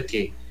mencionando de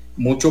que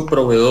mucho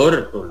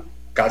proveedor,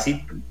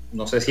 casi,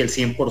 no sé si el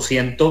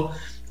 100%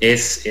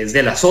 es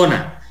de la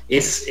zona.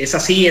 ¿Es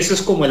así? ¿Eso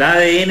es como el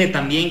ADN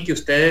también que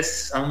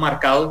ustedes han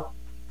marcado?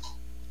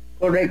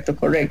 Correcto.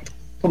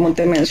 Como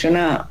te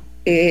mencionaba,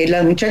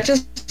 las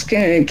muchachas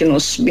que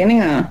nos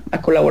vienen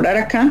a colaborar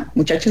acá,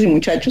 muchachas y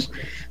muchachos,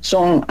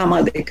 son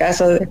amas de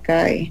casa de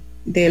acá,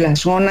 de la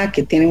zona,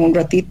 que tienen un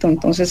ratito,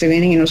 entonces se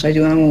vienen y nos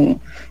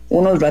ayudan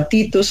unos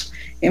ratitos.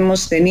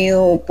 Hemos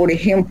tenido, por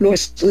ejemplo,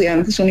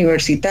 estudiantes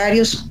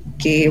universitarios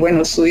que,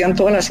 bueno, estudian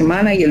toda la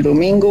semana y el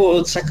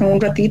domingo sacan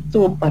un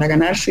ratito para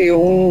ganarse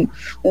un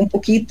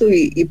poquito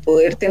y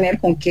poder tener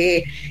con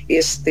qué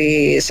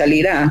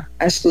salir a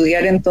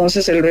estudiar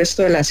entonces el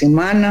resto de la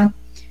semana.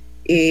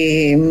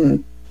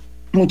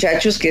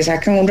 Muchachos que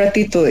sacan un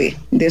ratito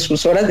de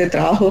sus horas de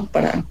trabajo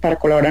para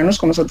colaborarnos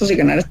con nosotros y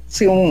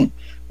ganarse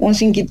un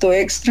cinquito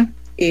extra.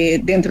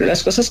 Dentro de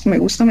las cosas que me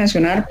gusta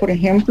mencionar, por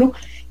ejemplo,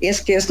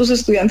 es que estos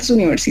estudiantes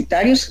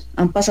universitarios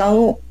han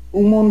pasado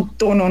un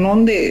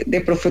montón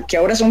que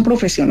ahora son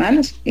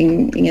profesionales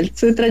en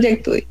este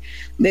trayecto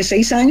de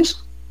 6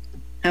 años.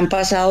 Han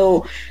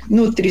pasado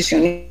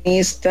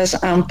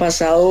nutricionistas, han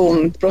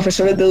pasado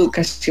profesores de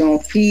educación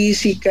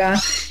física,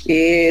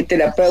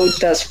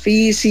 terapeutas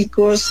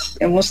físicos,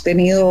 hemos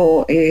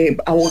tenido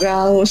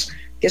abogados,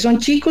 que son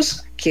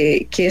chicos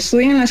que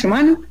estudian en la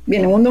semana,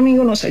 vienen un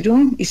domingo, nos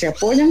ayudan y se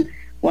apoyan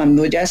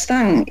cuando ya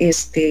están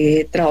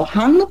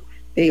trabajando.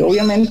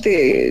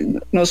 Obviamente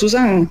nos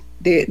usan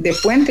de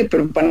puente,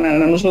 pero para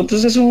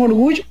nosotros es un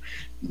orgullo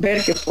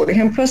ver que, por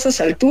ejemplo, a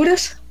estas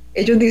alturas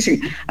Ellos dicen,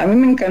 a mí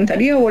me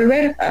encantaría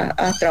volver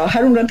a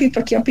trabajar un ratito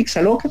aquí a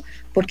Pixaloca,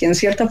 porque en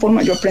cierta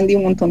forma yo aprendí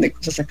un montón de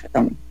cosas acá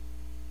también.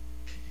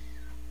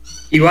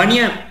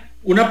 Ivania,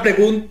 una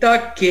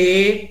pregunta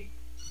que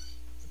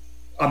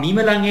a mí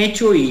me la han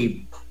hecho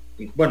y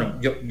bueno,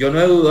 yo no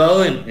he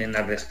dudado en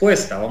la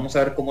respuesta. Vamos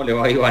a ver cómo le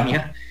va a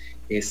Ivania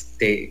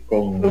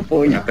con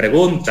la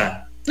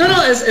pregunta.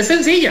 No, es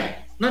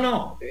sencilla.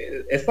 No,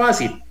 es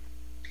fácil.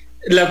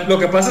 Lo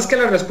que pasa es que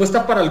la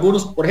respuesta para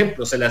algunos, por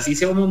ejemplo, se las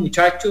hice a unos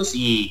muchachos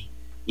y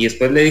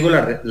después le digo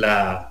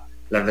la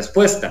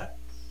respuesta.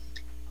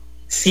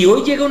 Si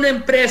hoy llega una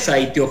empresa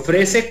y te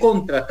ofrece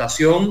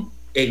contratación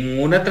en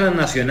una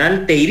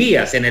transnacional, ¿te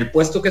irías en el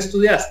puesto que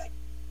estudiaste?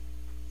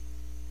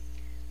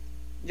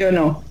 Yo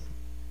no.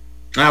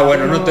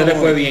 Bueno, no te le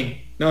fue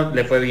bien. No,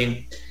 le fue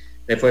bien.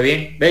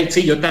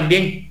 Sí, yo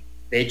también.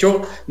 De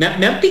hecho, me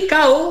han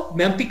picado,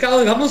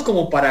 digamos,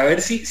 como para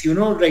ver si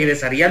uno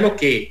regresaría a lo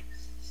que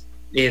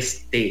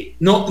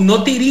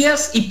no te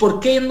irías. ¿Y por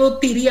qué no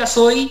te irías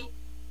hoy?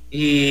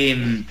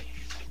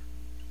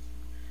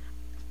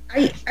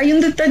 Hay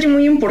un detalle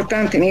muy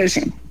importante,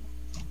 Nielsen.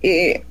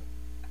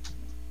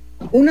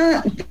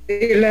 Una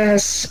de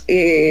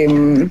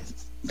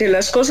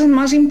las cosas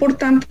más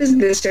importantes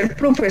de ser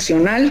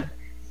profesional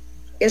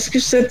es que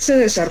usted se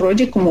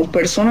desarrolle como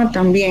persona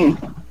también.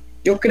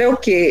 Yo creo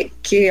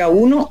que a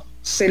uno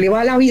se le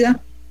va la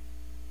vida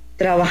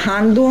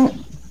trabajando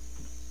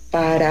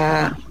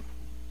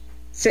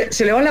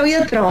se le va la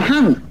vida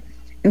trabajando.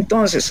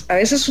 Entonces, a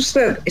veces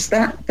usted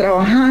está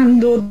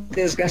trabajando,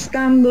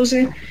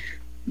 desgastándose,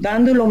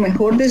 dando lo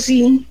mejor de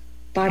sí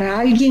para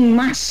alguien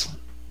más.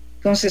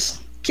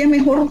 Entonces, ¿qué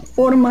mejor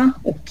forma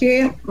o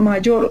qué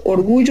mayor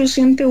orgullo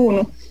siente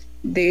uno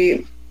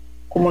de,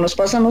 como nos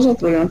pasa a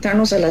nosotros,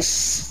 levantarnos a las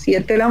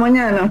 7 de la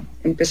mañana,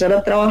 empezar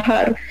a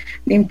trabajar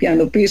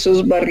limpiando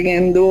pisos,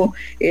 barriendo,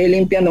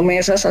 limpiando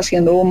mesas,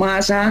 haciendo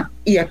masa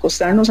y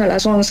acostarnos a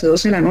las 11,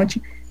 12 de la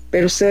noche,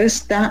 pero usted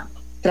está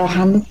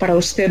trabajando para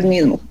usted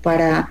mismo,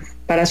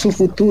 para su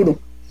futuro.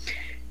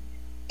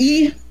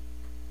 Y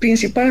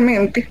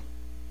principalmente,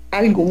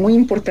 algo muy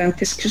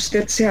importante es que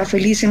usted sea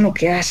feliz en lo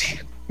que hace.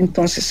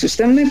 Entonces, si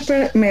usted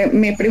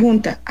me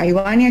pregunta, a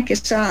Ivania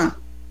Quesada,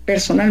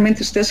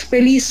 personalmente, ¿usted es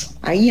feliz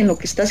ahí en lo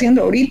que está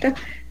haciendo ahorita?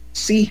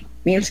 Sí,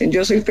 Nielsen,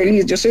 yo soy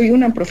feliz, yo soy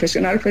una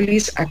profesional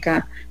feliz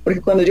acá,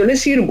 porque cuando yo le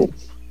sirvo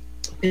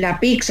la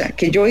pizza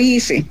que yo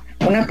hice,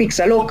 una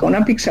pizza loca,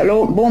 una pizza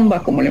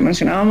bomba, como le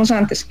mencionábamos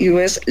antes, y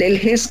ves el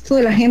gesto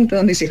de la gente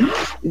donde dice,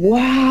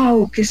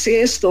 wow, ¿qué es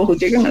esto?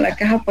 Llegan a la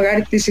caja a pagar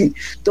y te dicen,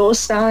 todo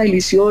está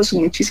delicioso,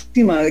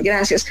 muchísimas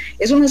gracias.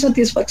 Es una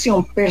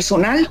satisfacción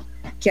personal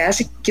que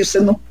hace que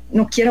usted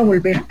no quiera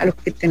volver a lo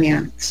que tenía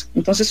antes.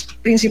 Entonces,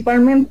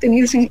 principalmente,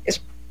 Nielsen,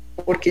 es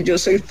porque yo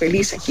soy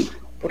feliz aquí,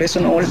 por eso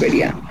no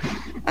volvería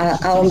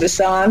a donde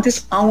estaba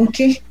antes,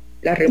 aunque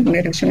la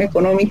remuneración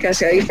económica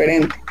sea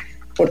diferente,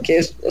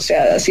 porque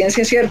la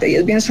ciencia es cierta y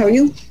es bien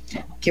sabido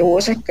que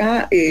vos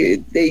acá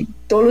de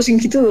todos los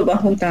inquietos los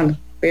vas juntando,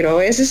 pero a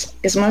veces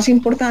es más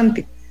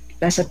importante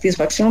la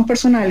satisfacción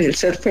personal y el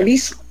ser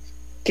feliz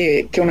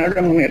que una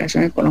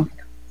remuneración económica.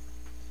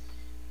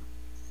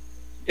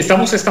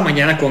 Estamos esta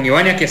mañana con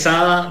Ivania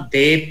Quesada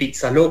de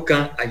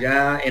Pixaloca,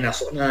 allá en la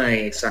zona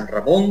de San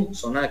Ramón,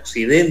 zona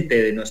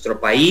occidente de nuestro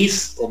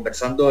país,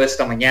 conversando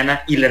esta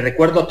mañana. Y les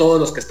recuerdo a todos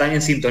los que están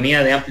en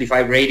sintonía de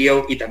Amplify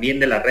Radio y también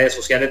de las redes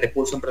sociales de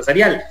Pulso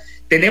Empresarial.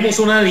 Tenemos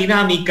una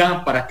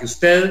dinámica para que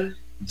usted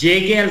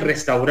llegue al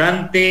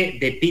restaurante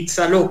de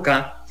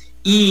Pixaloca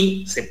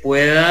y se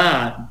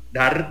pueda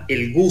dar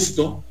el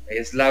gusto,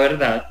 es la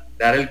verdad,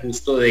 dar el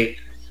gusto de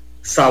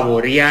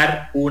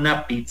saborear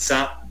una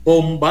pizza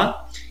bomba.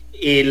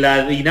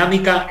 La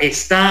dinámica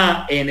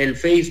está en el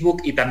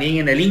Facebook y también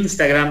en el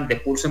Instagram de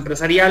Pulso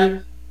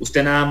Empresarial.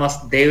 Usted nada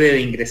más debe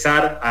de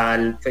ingresar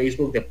al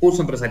Facebook de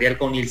Pulso Empresarial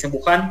con Nielsen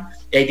Buján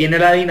y ahí tiene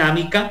la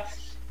dinámica.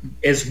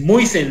 Es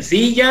muy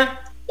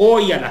sencilla.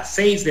 Hoy a las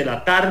 6 de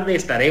la tarde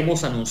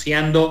estaremos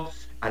anunciando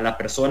a la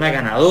persona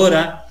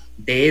ganadora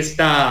de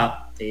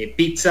esta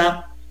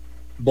pizza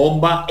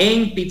bomba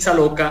en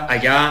Pixaloca,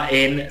 allá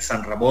en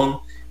San Ramón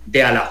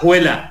de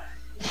Alajuela.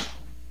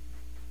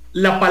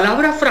 La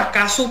palabra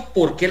fracaso,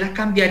 ¿por qué la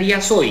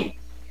cambiarías hoy?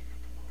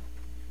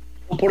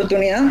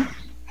 Oportunidad,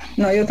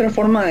 no hay otra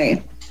forma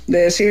de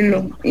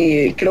decirlo.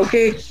 Y creo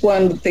que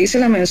cuando te hice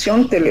la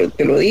mención, te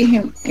lo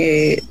dije,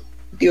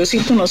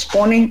 Diosito nos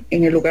pone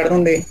en el lugar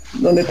donde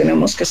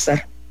tenemos que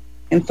estar.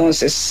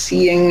 Entonces,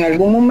 si en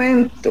algún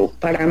momento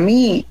para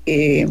mí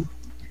el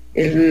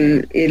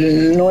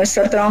no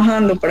estar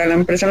trabajando para la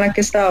empresa en la que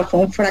estaba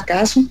fue un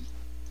fracaso,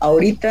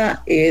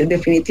 ahorita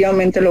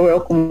definitivamente lo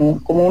veo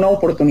como una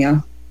oportunidad.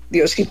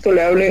 Diosito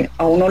le hable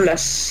a uno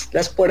las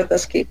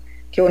puertas que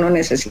uno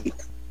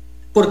necesita.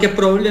 Porque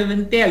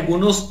probablemente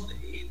algunos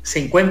se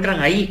encuentran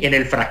ahí en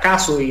el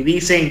fracaso y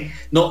dicen,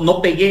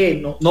 no pegué,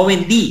 no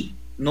vendí,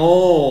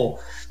 no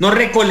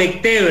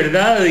recolecté,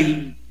 ¿verdad?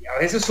 Y a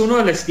veces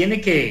uno les tiene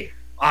que,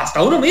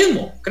 hasta uno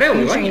mismo, creo.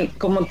 Sí,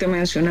 como te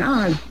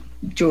mencionaba,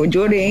 yo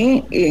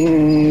lloré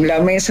en la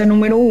mesa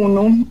número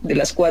 1 de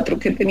las 4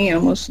 que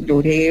teníamos,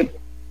 lloré.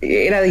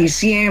 Era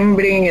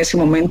diciembre en ese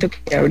momento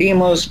que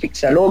abrimos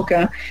Pizza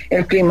Loca,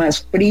 el clima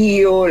es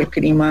frío, el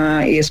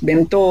clima es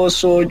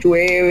ventoso,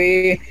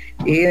 llueve,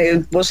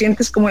 vos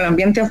sientes como el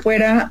ambiente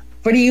afuera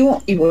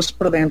frío y vos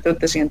por dentro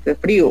te sientes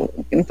frío,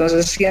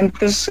 entonces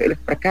sientes el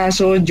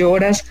fracaso,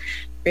 lloras,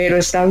 pero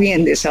está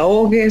bien,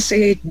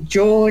 desahóguese,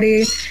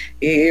 llore,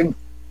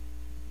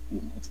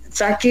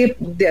 saque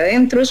de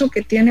adentro eso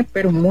que tiene,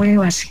 pero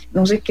muévase,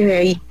 no se quede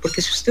ahí,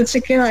 porque si usted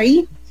se queda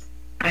ahí,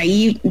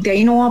 de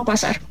ahí no va a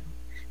pasar.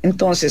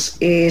 Entonces,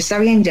 está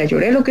bien, ya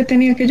lloré lo que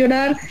tenía que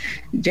llorar,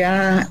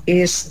 ya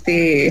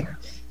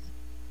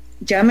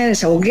me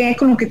desahogué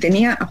con lo que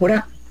tenía,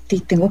 ahora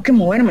tengo que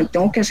moverme,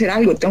 tengo que hacer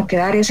algo, tengo que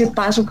dar ese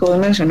paso que vos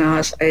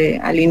mencionabas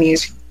al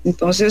inicio.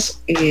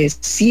 Entonces,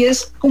 sí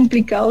es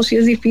complicado, sí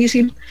es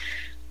difícil,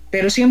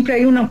 pero siempre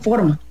hay una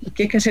forma, lo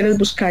que hay que hacer es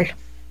buscar.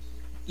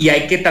 Y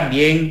hay que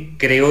también,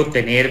 creo,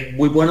 tener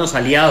muy buenos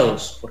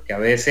aliados, porque a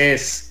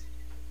veces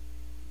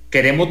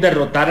queremos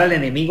derrotar al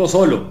enemigo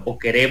solo o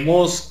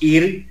queremos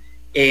ir,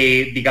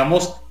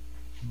 digamos,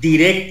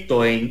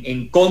 directo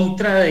en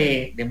contra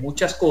de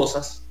muchas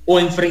cosas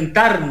o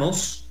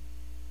enfrentarnos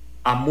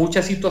a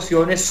muchas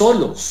situaciones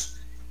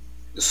solos.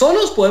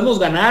 Solos podemos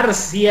ganar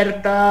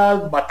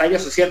ciertas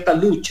batallas o ciertas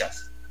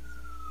luchas,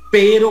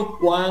 pero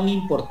cuán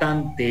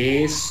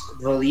importante es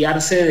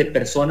rodearse de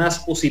personas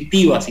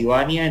positivas,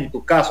 Ivania, en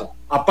tu caso.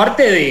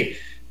 Aparte de,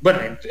 bueno,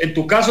 en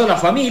tu caso la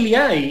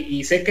familia,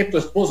 y sé que tu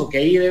esposo, que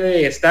ahí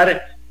debe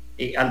estar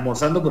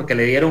almorzando porque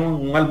le dieron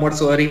un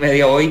almuerzo de hora y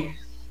media hoy.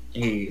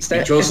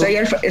 Está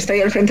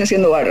ahí al frente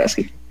haciendo barra,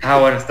 sí.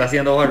 Bueno, está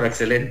haciendo barra,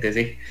 excelente,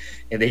 sí,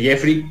 de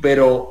Jeffrey.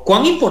 Pero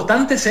cuán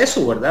importante es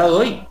eso, ¿verdad?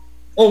 Hoy.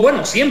 O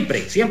bueno,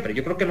 siempre,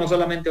 yo creo que no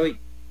solamente hoy.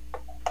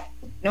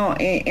 No,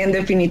 en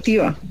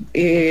definitiva,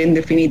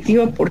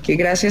 porque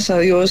gracias a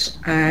Dios,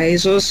 a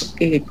esos,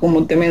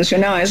 como te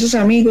mencionaba, esos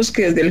amigos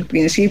que desde el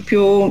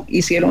principio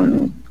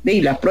hicieron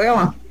la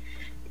prueba.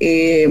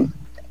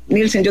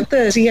 Nielsen, yo te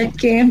decía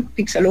que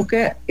Pizza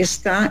Loca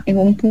está en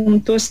un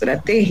punto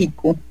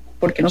estratégico,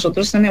 porque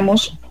nosotros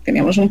teníamos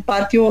un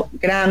patio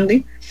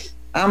grande,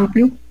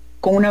 amplio,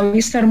 con una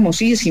vista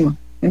hermosísima.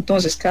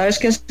 Entonces, cada vez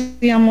que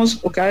hacíamos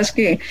o cada vez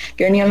que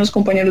venían los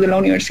compañeros de la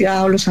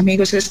universidad o los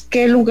amigos, es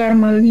qué lugar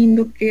más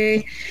lindo,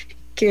 qué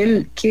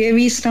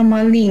vista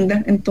más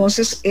linda.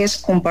 Entonces,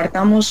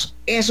 compartamos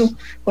eso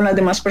con las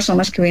demás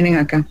personas que vienen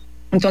acá.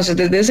 Entonces,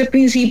 desde ese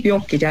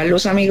principio, que ya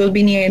los amigos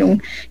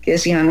vinieron, que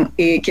decían,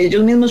 que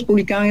ellos mismos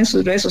publicaban en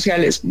sus redes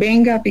sociales,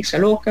 venga a Pizza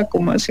Loca,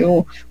 cómase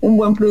un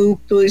buen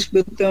producto,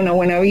 disfrute de una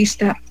buena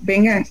vista,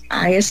 vengan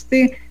a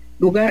este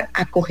lugar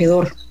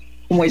acogedor,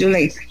 como ellos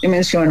le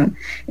mencionan.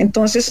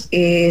 Entonces,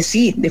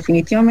 sí,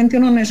 definitivamente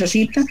uno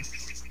necesita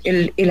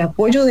el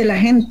apoyo de la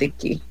gente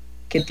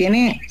que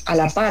tiene a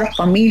la par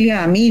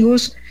familia,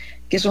 amigos,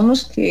 que son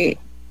los que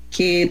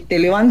te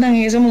levantan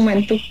en ese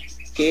momento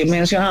que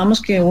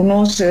mencionábamos que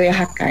uno se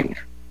deja caer.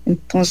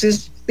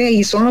 Entonces,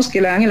 y son los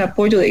que le dan el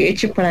apoyo de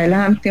eche para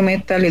adelante,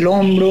 métale el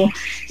hombro,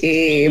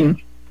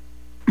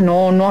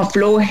 no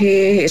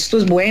afloje, esto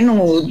es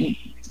bueno,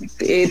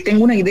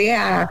 tengo una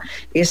idea,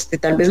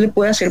 tal vez le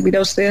pueda servir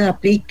a usted,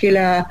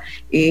 aplíquela,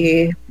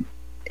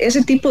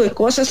 ese tipo de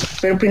cosas,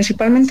 pero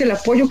principalmente el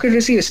apoyo que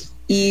recibes.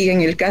 Y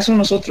en el caso de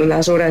nosotros,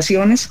 las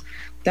oraciones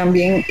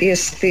también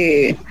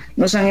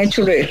nos han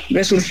hecho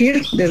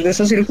resurgir desde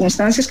esas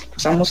circunstancias que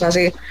pasamos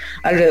hace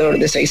alrededor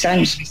de 6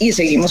 años y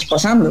seguimos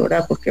pasando,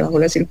 ¿verdad? Porque bajo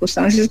las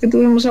circunstancias que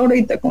tuvimos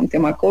ahorita con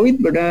tema COVID,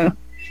 ¿verdad?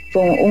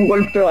 Fue un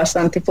golpe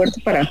bastante fuerte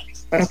para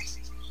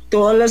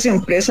todas las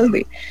empresas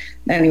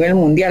a nivel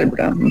mundial,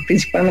 ¿verdad?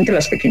 Principalmente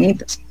las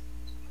pequeñitas.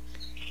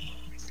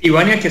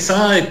 Ivania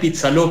Quesada de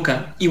Pizza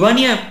Loca.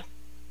 Ivania,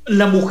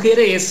 la mujer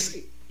es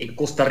en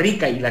Costa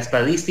Rica, y la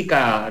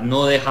estadística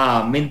no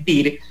deja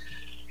mentir,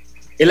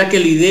 es la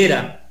que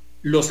lidera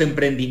los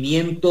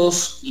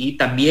emprendimientos y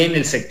también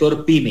el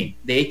sector pyme.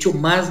 De hecho,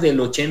 más del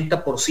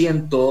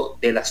 80%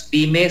 de las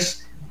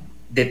pymes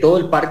de todo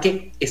el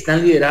parque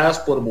están lideradas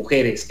por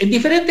mujeres, en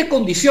diferente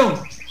condición,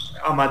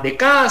 amas de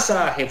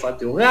casa, jefas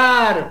de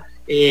hogar,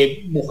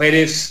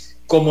 mujeres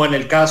como en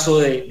el caso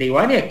de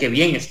Ivania, que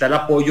bien está el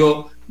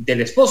apoyo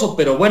del esposo,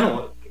 pero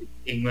bueno,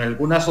 en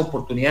algunas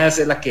oportunidades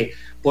es la que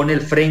pone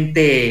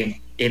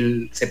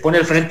se pone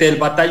al frente del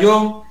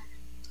batallón.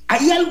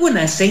 ¿Hay algo en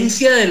la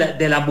esencia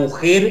de la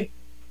mujer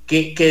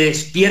que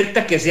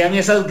despierta que sean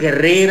esas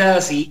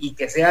guerreras y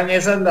que sean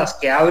esas las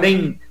que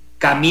abren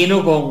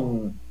camino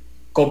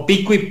con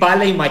pico y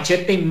pala y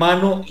machete en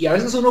mano? Y a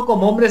veces uno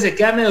como hombre se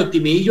queda medio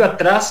timidillo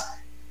atrás,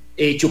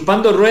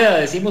 chupando rueda,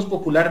 decimos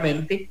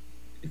popularmente.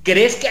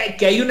 ¿Crees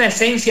que hay una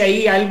esencia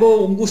ahí,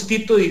 algo, un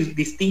gustito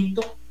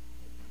distinto?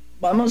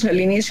 Vamos al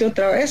inicio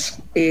otra vez.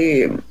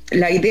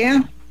 La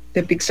idea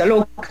de Pizza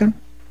Loca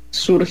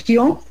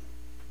surgió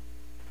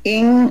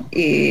en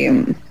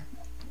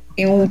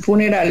un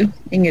funeral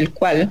en el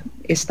cual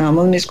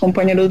estábamos mis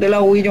compañeros de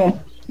la U y yo,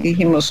 y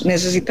dijimos,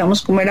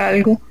 necesitamos comer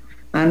algo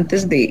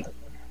antes de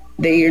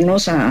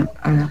irnos a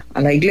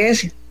la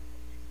iglesia.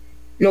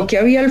 Lo que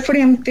había al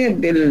frente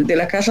de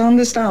la casa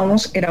donde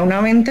estábamos era una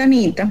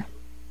ventanita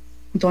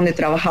donde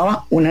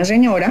trabajaba una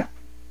señora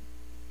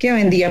que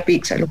vendía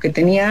pizza. Lo que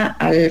tenía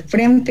al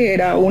frente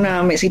era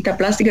una mesita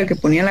plástica que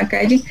ponía en la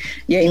calle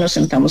y ahí nos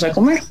sentamos a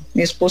comer.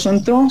 Mi esposo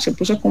entró, se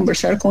puso a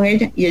conversar con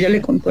ella y ella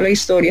le contó la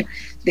historia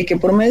de que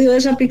por medio de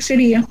esa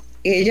pizzería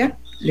ella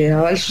le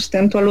daba el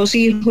sustento a los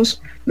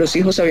hijos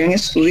habían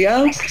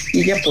estudiado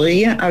y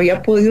ella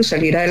había podido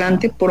salir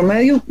adelante por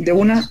medio de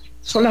una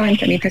sola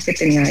ventanita que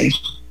tenía ahí.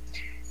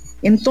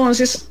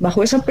 Entonces,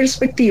 bajo esa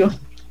perspectiva,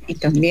 y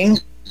también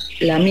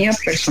la mía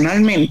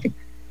personalmente,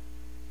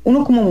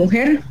 uno como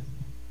mujer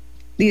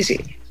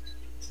dice,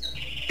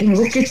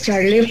 tengo que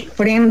echarle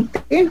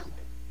frente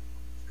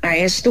a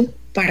esto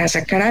para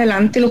sacar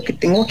adelante lo que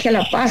tengo que a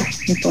la par.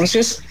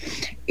 Entonces,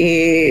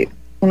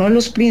 uno de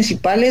los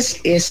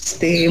principales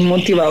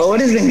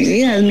motivadores de mi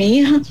vida es mi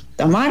hija,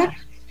 Tamara,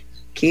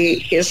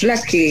 que es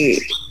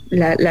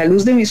la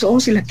luz de mis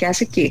ojos y la que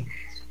hace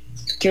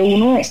que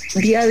uno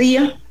día a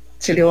día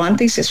se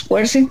levante y se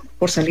esfuerce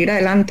por salir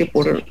adelante,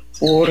 por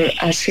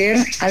hacer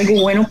algo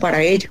bueno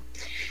para ella.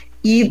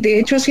 Y de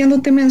hecho,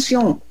 haciéndote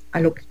mención a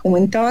lo que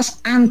comentabas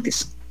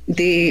antes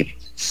de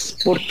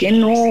por qué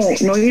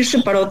no irse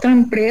para otra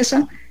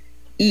empresa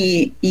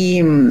y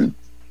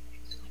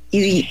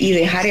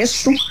dejar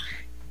esto,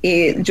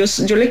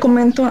 yo le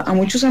comento a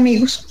muchos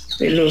amigos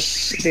de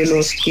los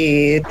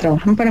que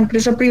trabajan para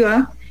empresa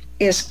privada,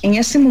 en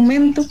este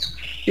momento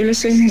yo le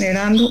estoy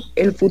generando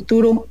el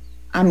futuro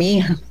a mi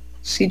hija.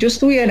 Si yo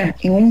estuviera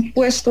en un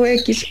puesto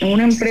X, en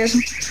una empresa,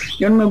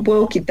 yo no me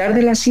puedo quitar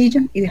de la silla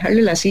y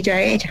dejarle la silla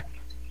a ella.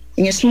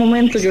 En este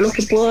momento yo lo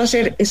que puedo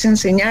hacer es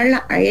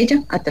enseñarla a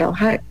ella a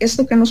trabajar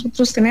esto que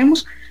nosotros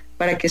tenemos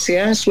para que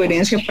sea su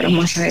herencia para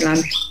más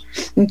adelante.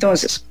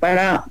 Entonces,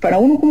 para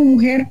uno como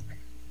mujer,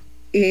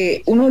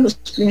 uno de los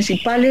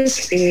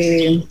principales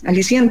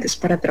alicientes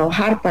para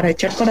trabajar, para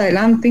echar para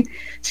adelante,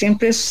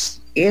 siempre es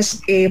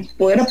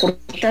poder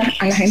aportar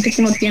a la gente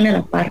que uno tiene a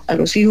la par, a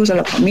los hijos, a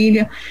la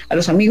familia, a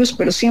los amigos,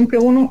 pero siempre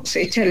uno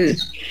se echa el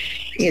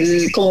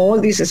como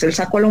vos dices, el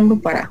saco al hombro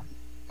para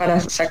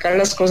sacar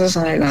las cosas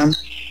adelante.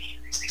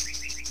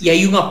 Y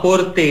hay un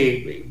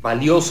aporte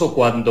valioso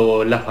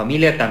cuando la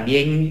familia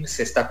también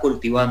se está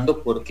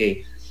cultivando,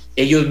 porque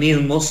ellos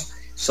mismos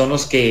son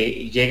los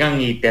que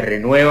llegan y te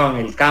renuevan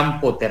el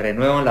campo, te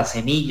renuevan la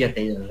semilla,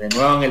 te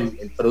renuevan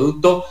el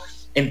producto,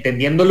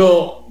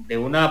 entendiéndolo de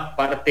una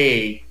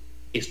parte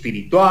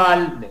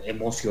espiritual,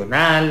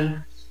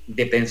 emocional,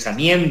 de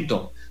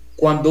pensamiento.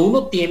 Cuando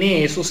uno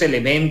tiene esos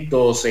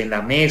elementos en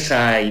la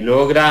mesa y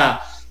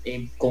logra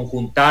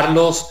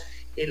conjuntarlos,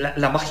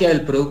 la magia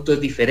del producto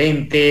es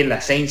diferente, la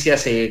esencia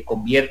se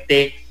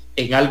convierte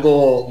en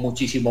algo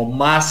muchísimo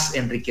más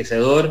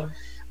enriquecedor.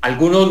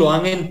 Algunos lo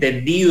han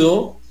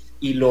entendido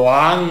y lo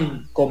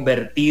han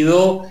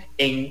convertido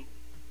en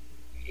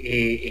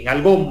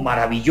algo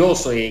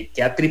maravilloso,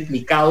 que ha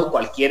triplicado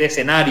cualquier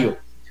escenario.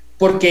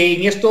 Porque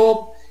en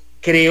esto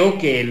creo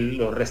que en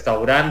los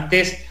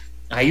restaurantes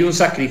hay un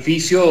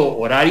sacrificio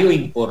horario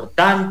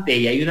importante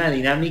y hay una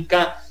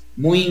dinámica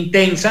muy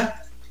intensa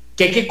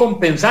que hay que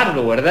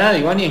compensarlo, ¿verdad,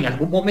 Ivania? En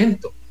algún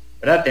momento,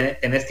 ¿verdad?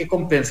 Tenés que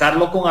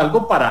compensarlo con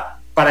algo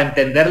para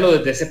entenderlo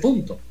desde ese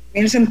punto.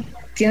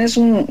 Tienes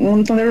un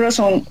montón de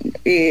razón,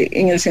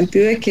 en el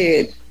sentido de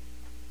que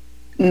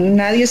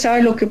nadie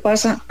sabe lo que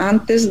pasa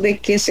antes de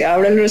que se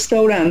abra el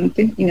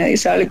restaurante y nadie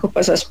sabe lo que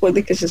pasa después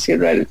de que se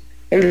cierra el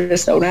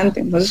restaurante.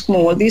 Entonces,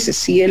 como vos dices,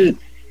 sí,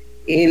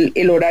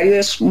 el horario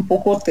es un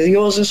poco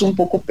tedioso, es un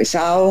poco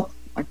pesado.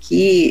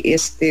 Aquí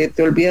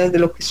te olvidas de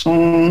lo que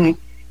son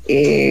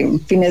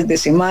fines de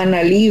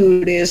semana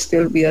libres, te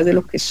olvidas de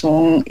lo que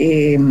son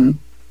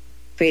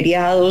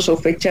feriados o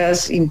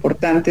fechas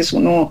importantes.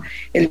 Uno,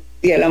 el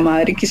Día de la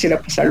Madre, quisiera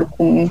pasarlo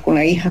con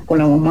la hija, con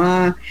la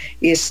mamá.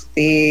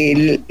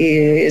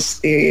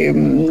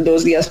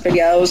 Los días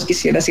feriados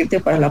quisieras irte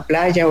para la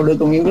playa, o los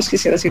domingos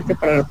quisieras irte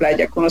para la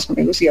playa con los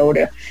amigos, y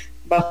ahora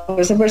bajo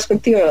esa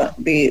perspectiva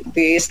de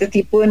este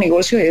tipo de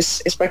negocio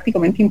es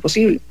prácticamente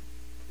imposible.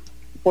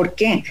 ¿Por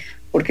qué?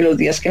 Porque los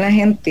días que la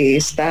gente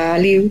está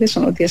libre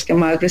son los días que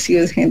más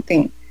recibes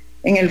gente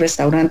en el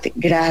restaurante.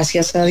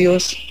 Gracias a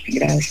Dios.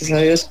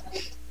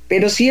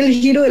 Pero sí, el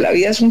giro de la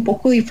vida es un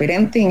poco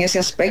diferente en ese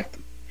aspecto.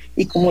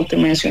 Y como te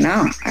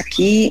mencionaba,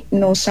 aquí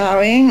no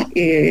saben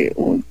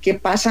qué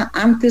pasa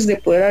antes de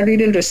poder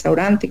abrir el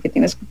restaurante, que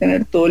tienes que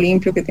tener todo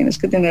limpio, que tienes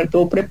que tener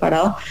todo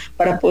preparado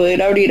para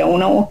poder abrir a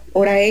una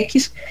hora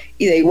X.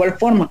 Y de igual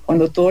forma,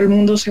 cuando todo el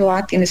mundo se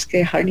va, tienes que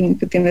dejar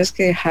limpio, tienes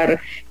que dejar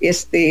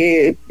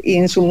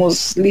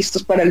insumos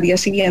listos para el día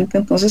siguiente.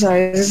 Entonces a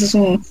veces es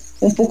un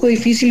poco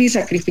difícil y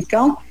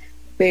sacrificado,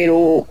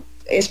 pero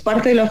es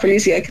parte de la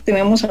felicidad que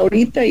tenemos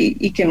ahorita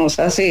y que nos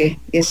hace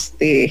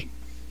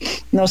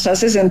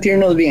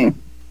sentirnos bien.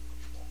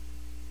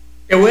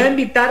 Te voy a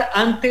invitar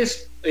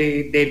antes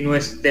de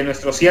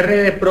nuestro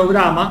cierre de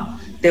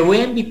programa, te voy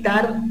a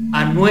invitar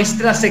a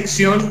nuestra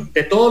sección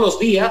de todos los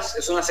días,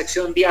 es una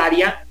sección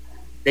diaria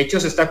De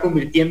hecho, se está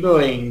convirtiendo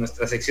en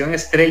nuestra sección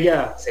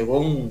estrella,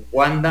 según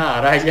Wanda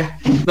Araya.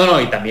 No,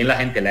 y también la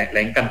gente le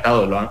ha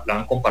encantado, lo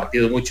han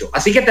compartido mucho.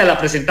 Así que te la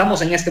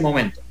presentamos en este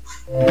momento.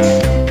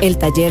 El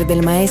taller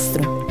del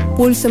maestro,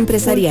 Pulso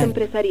Empresarial.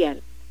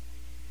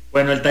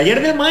 Bueno, el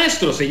taller del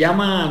maestro se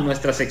llama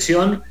nuestra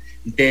sección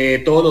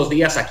de todos los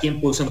días aquí en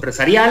Pulso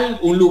Empresarial.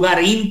 Un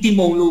lugar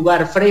íntimo, un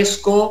lugar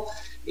fresco,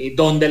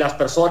 donde las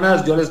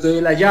personas, yo les doy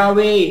la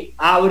llave,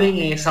 abren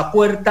esa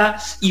puerta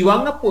y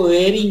van a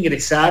poder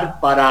ingresar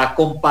para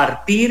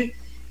compartir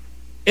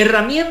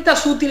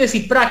herramientas útiles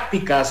y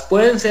prácticas.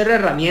 Pueden ser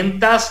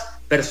herramientas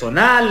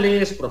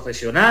personales,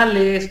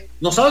 profesionales.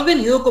 Nos has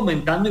venido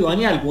comentando,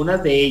 Ivania,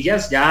 algunas de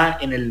ellas ya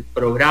en el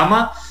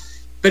programa,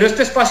 pero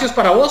este espacio es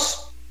para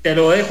vos. Te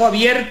lo dejo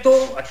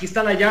abierto, aquí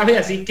está la llave,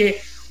 así que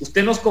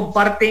usted nos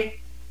comparte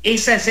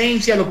esa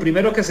esencia, lo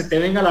primero que se te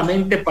venga a la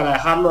mente para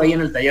dejarlo ahí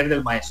en el taller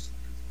del maestro.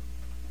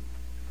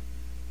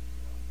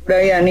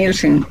 Brian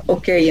Nielsen,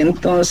 ok,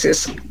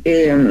 entonces,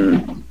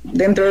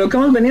 dentro de lo que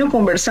hemos venido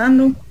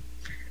conversando,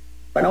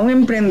 para un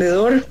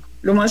emprendedor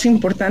lo más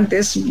importante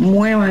es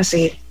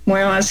muévase,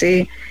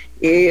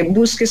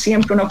 busque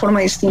siempre una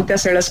forma distinta de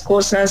hacer las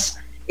cosas.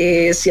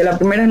 Si a la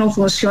primera no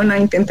funciona,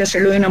 intente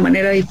hacerlo de una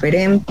manera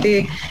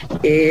diferente.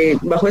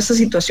 Bajo esta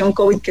situación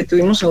COVID que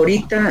tuvimos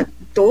ahorita,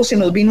 todo se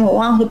nos vino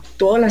abajo,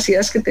 todas las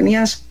ideas que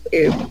tenías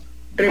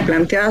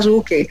replanteadas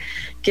hubo que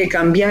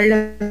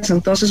cambiarlas.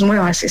 Entonces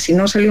muévase, si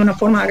no salió de una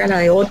forma, hágala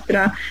de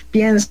otra,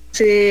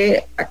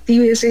 piense,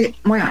 actívese,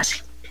 muévase.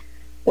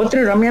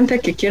 Otra herramienta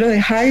que quiero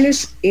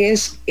dejarles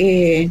es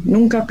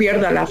nunca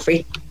pierda la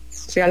fe,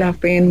 sea la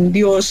fe en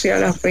Dios, sea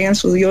la fe en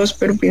su Dios,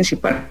 pero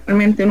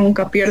principalmente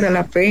nunca pierda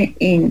la fe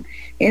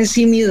en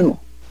sí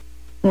mismo.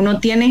 Uno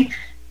tiene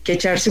que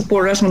echarse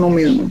porras a uno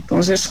mismo,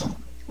 entonces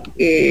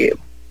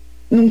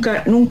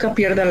nunca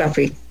pierda la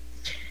fe.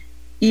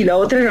 Y la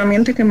otra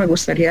herramienta que me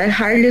gustaría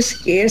dejarles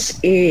es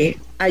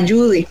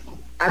ayude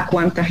a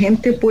cuanta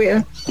gente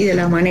pueda y de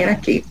la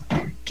manera que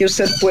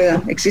usted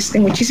pueda.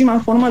 Existen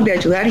muchísimas formas de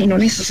ayudar y no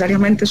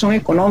necesariamente son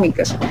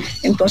económicas.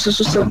 Entonces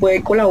usted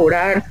puede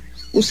colaborar,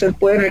 usted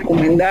puede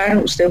recomendar,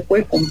 usted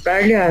puede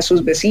comprarle a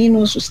sus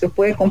vecinos, usted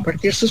puede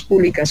compartir sus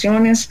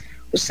publicaciones,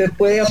 usted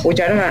puede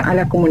apoyar a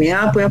la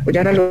comunidad, puede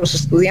apoyar a los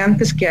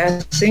estudiantes que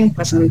hacen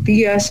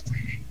pasantías.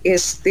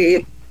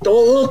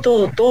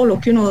 Todo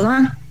lo que uno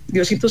da,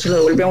 Diosito se lo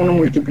devuelve a uno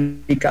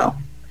multiplicado.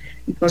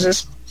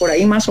 Entonces, por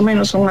ahí más o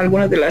menos son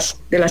algunas de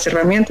las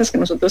herramientas que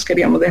nosotros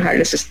queríamos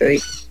dejarles este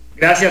día.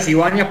 Gracias,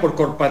 Ivania, por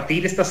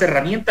compartir estas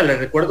herramientas. Les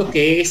recuerdo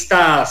que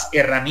estas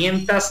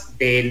herramientas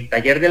del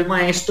taller del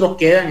maestro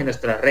quedan en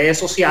nuestras redes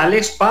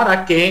sociales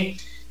para que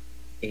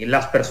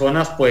las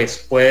personas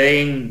pues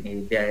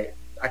pueden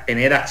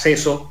tener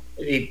acceso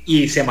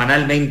y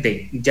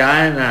semanalmente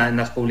ya en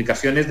las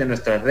publicaciones de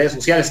nuestras redes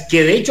sociales,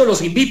 que de hecho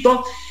los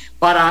invito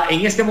para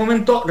en este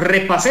momento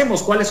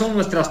repasemos cuáles son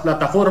nuestras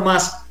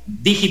plataformas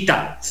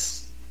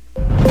digitales.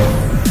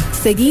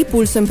 Seguí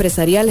Pulso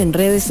Empresarial en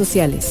redes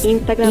sociales.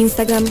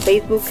 Instagram,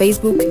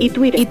 Facebook y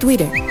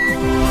Twitter.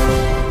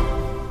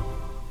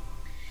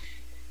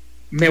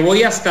 Me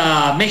voy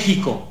hasta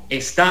México.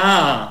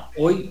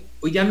 Hoy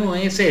ya no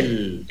es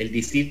el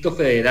Distrito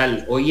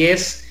Federal, hoy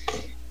es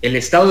el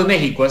Estado de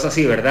México, es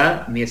así,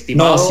 ¿verdad? Mi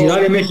estimado. No, Ciudad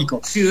de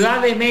México.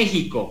 Ciudad de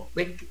México.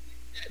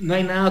 No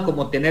hay nada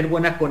como tener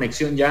buena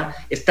conexión ya.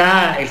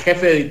 Está el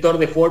jefe editor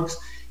de Forbes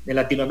de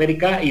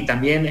Latinoamérica y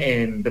también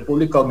en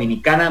República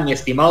Dominicana, mi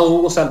estimado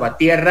Hugo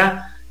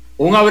Salvatierra.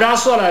 Un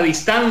abrazo a la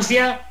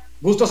distancia,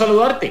 gusto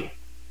saludarte.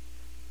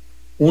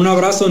 Un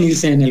abrazo,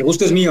 Nielsen, el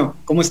gusto es mío.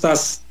 ¿Cómo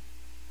estás?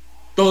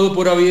 Todo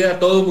pura vida,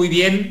 todo muy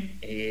bien.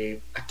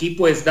 Aquí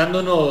pues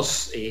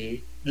dándonos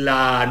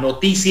la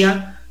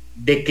noticia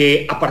de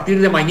que a partir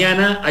de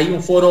mañana hay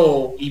un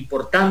foro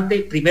importante.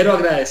 Primero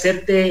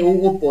agradecerte,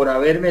 Hugo, por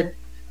haberme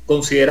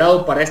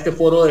considerado para este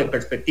foro de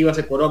perspectivas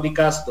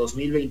económicas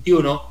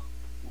 2021.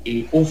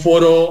 Un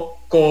foro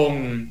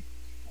con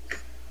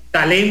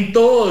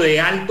talento de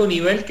alto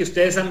nivel que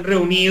ustedes han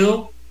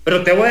reunido,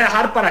 pero te voy a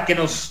dejar para que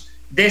nos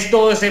des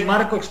todo ese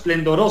marco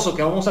esplendoroso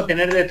que vamos a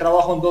tener de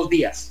trabajo en 2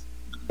 días.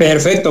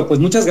 Perfecto, pues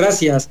muchas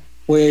gracias.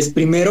 Pues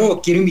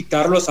primero quiero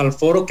invitarlos al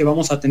foro que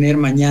vamos a tener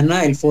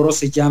mañana. El foro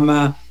se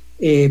llama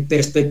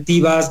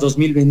Perspectivas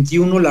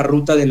 2021, la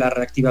ruta de la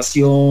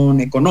reactivación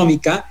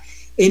económica,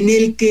 en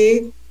el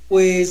que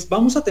pues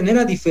vamos a tener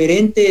a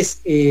diferentes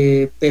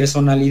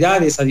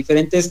personalidades, a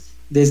diferentes,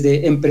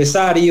 desde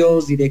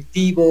empresarios,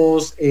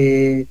 directivos,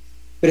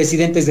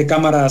 presidentes de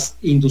cámaras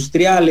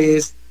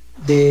industriales,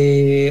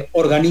 de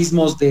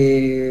organismos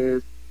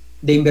de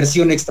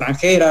inversión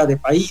extranjera, de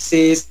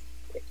países,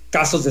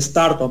 casos de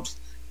startups,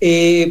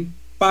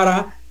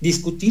 para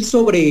discutir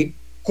sobre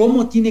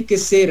cómo tiene que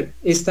ser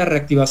esta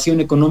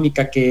reactivación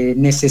económica que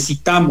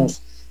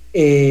necesitamos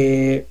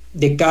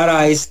de cara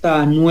a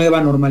esta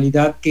nueva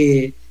normalidad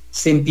que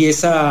se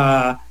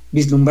empieza a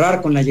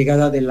vislumbrar con la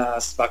llegada de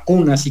las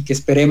vacunas y que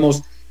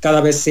esperemos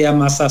cada vez sea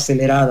más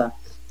acelerada.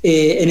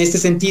 En este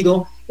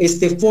sentido,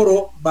 este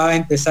foro va a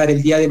empezar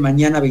el día de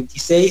mañana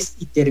 26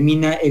 y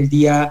termina el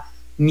día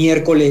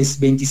miércoles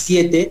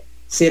 27.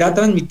 será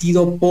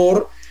transmitido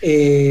por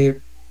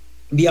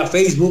vía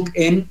Facebook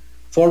en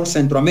Forbes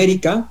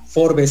Centroamérica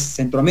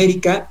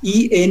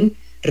y en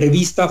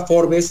revista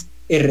Forbes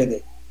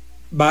RD.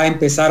 Va a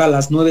empezar a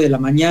las 9 de la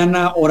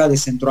mañana, hora de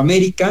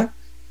Centroamérica,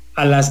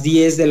 a las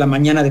 10 de la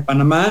mañana de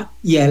Panamá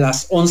y a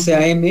las 11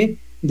 a.m.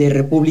 de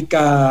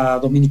República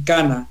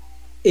Dominicana.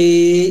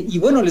 Y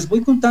bueno, les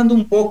voy contando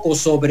un poco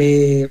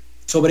sobre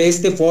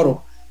este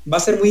foro. Va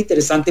a ser muy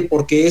interesante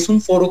porque es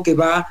un foro que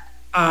va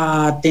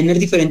a tener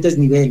diferentes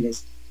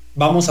niveles.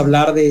 Vamos a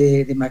hablar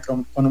de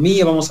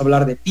macroeconomía, vamos a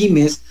hablar de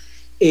pymes,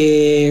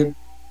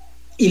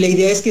 y la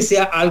idea es que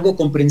sea algo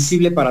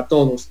comprensible para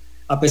todos.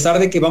 A pesar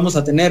de que vamos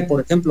a tener,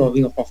 por ejemplo,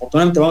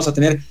 afortunadamente vamos a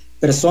tener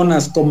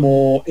personas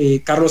como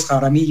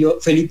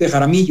Felipe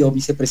Jaramillo,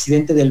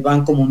 vicepresidente del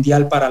Banco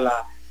Mundial para la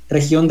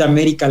región de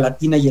América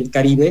Latina y el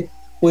Caribe,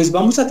 pues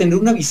vamos a tener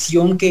una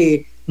visión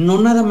que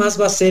no nada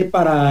más va a ser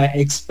para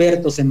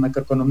expertos en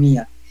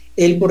macroeconomía.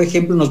 Él, por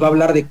ejemplo, nos va a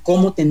hablar de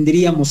cómo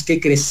tendríamos que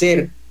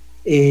crecer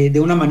de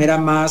una manera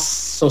más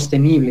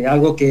sostenible.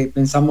 Algo que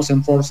pensamos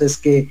en Forbes es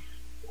que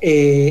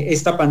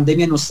esta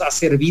pandemia nos ha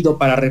servido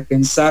para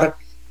repensar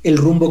el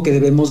rumbo que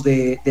debemos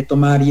de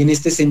tomar, y en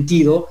este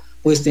sentido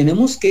pues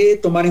tenemos que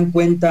tomar en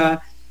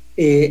cuenta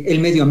el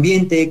medio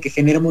ambiente, que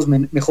generemos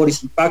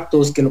mejores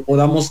impactos, que lo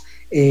podamos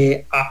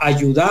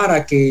ayudar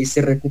a que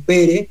se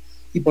recupere,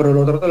 y por el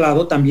otro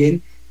lado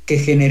también que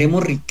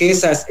generemos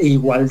riquezas e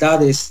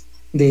igualdades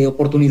de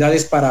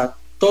oportunidades para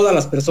todas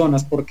las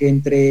personas, porque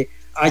entre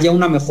haya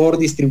una mejor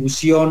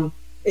distribución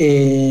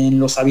en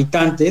los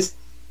habitantes,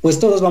 pues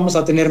todos vamos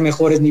a tener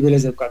mejores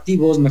niveles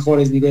educativos,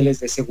 mejores niveles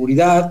de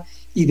seguridad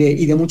y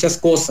de muchas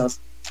cosas.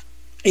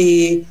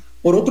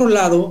 Por otro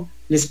lado,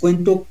 les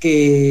cuento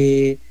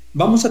que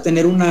vamos a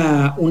tener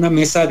una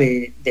mesa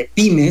de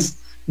pymes,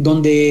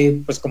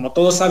 donde, pues como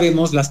todos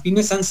sabemos, las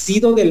pymes han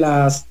sido de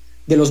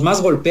los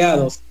más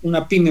golpeados.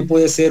 Una pyme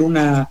puede ser un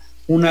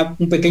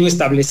pequeño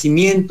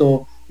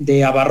establecimiento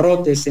de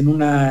abarrotes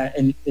en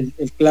el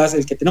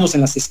que tenemos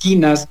en las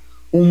esquinas,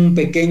 un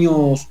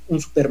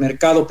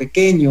supermercado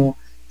pequeño,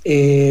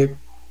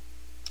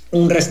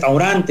 un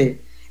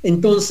restaurante.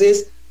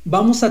 Entonces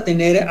vamos a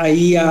tener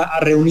ahí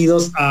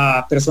reunidos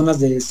a personas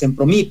de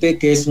Sempromipe,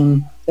 que es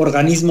un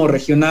organismo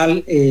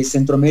regional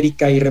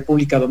Centroamérica y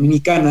República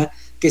Dominicana,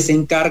 que se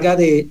encarga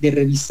de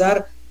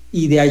revisar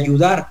y de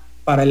ayudar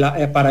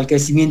para el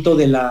crecimiento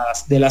de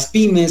las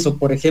pymes. O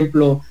por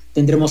ejemplo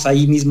tendremos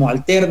ahí mismo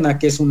Alterna,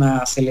 que es una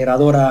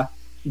aceleradora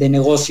de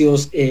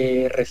negocios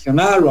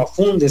regional, o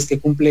Afundes, que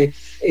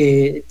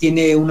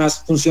tiene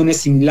unas funciones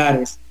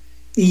similares.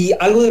 Y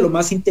algo de lo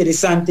más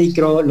interesante, y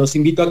creo los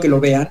invito a que lo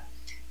vean,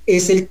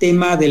 es el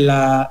tema de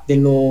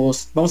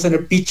los, vamos a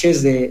tener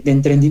pitches de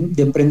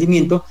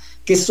emprendimiento,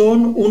 que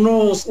son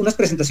unas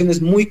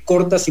presentaciones muy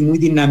cortas y muy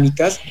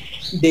dinámicas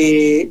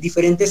de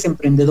diferentes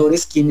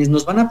emprendedores, quienes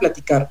nos van a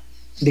platicar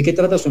de qué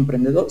trata su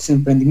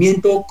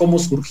emprendimiento, cómo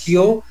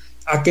surgió,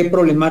 a qué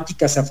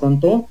problemática se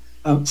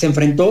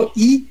enfrentó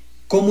y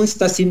cómo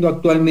está haciendo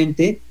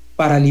actualmente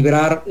para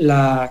librar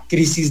la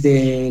crisis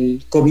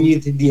del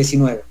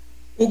COVID-19.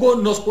 Hugo,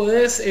 ¿nos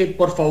puedes,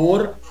 por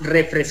favor,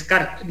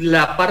 refrescar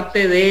la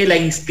parte de la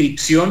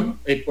inscripción?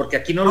 Porque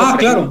aquí nos lo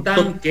preguntan,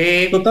 claro,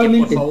 que por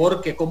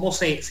favor, que cómo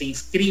se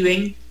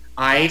inscriben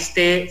a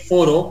este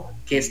foro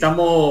que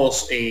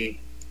estamos,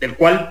 del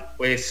cual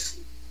pues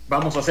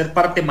vamos a ser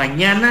parte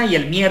mañana y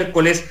el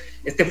miércoles,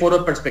 este foro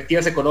de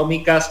perspectivas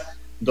económicas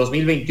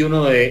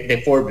 2021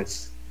 de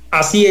Forbes.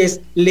 Así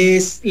es,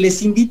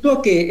 les invito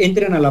a que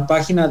entren a la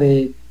página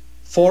de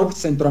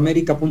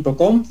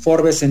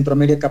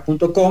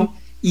forbescentroamerica.com,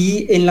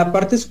 y en la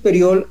parte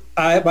superior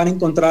van a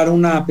encontrar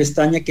una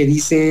pestaña que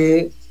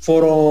dice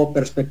Foro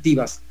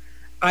Perspectivas.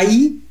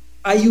 Ahí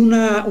hay un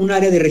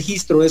área de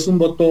registro, es un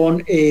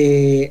botón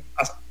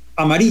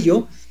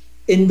amarillo,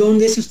 en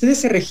donde si ustedes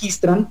se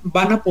registran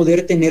van a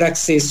poder tener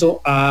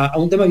acceso a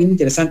un tema bien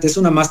interesante. Es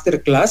una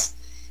masterclass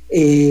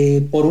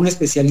por un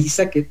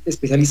especialista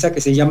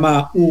que se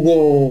llama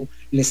Hugo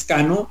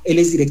Lescano. Él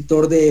es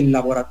director del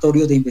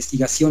Laboratorio de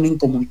Investigación en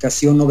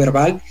Comunicación No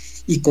Verbal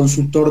y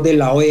consultor de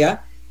la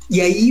OEA, y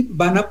ahí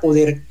van a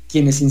poder,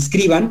 quienes se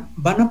inscriban,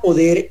 van a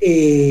poder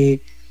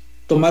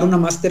tomar una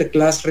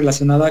masterclass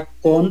relacionada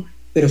con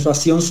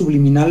persuasión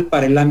subliminal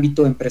para el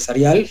ámbito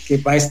empresarial, que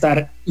va a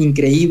estar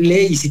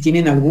increíble, y si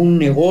tienen algún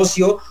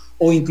negocio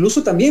o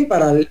incluso también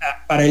para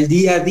el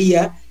día a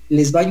día,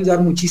 les va a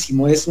ayudar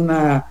muchísimo. Es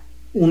una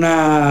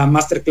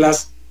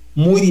masterclass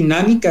muy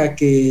dinámica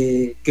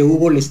que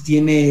Hugo les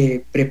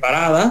tiene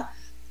preparada,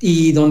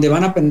 y donde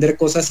van a aprender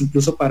cosas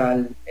incluso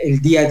para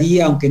el día a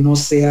día, aunque no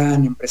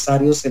sean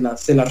empresarios.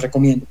 Se las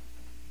recomiendo.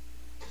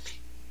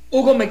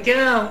 Hugo, me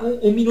queda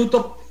un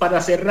minuto para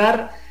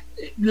cerrar.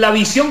 La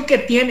visión que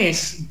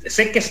tienes,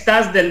 sé que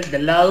estás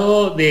del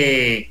lado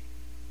de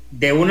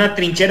una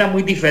trinchera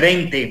muy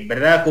diferente,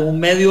 ¿verdad? Con un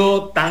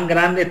medio tan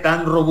grande,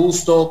 tan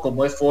robusto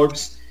como es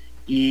Forbes,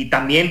 y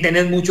también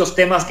tenés muchos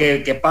temas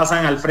que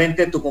pasan al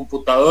frente de tu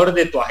computador,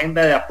 de tu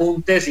agenda de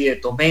apuntes y de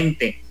tu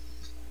mente.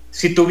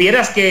 Si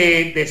tuvieras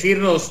que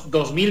decirnos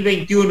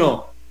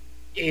 2021,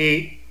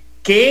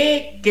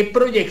 ¿qué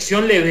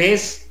proyección le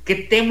ves? ¿Qué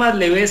temas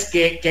le ves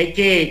que hay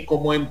que,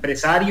 como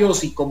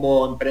empresarios y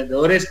como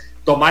emprendedores,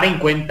 tomar en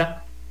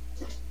cuenta?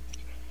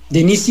 De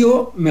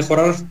inicio,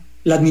 mejorar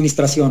la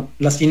administración,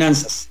 las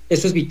finanzas,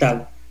 eso es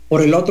vital.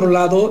 Por el otro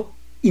lado,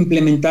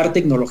 implementar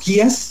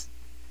tecnologías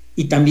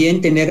y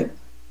también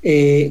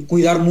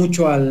cuidar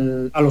mucho a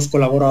los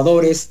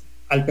colaboradores,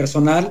 al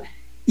personal,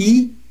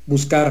 y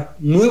buscar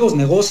nuevos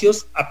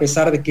negocios a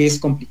pesar de que es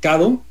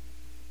complicado,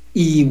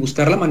 y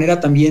buscar la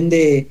manera también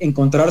de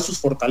encontrar sus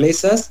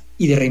fortalezas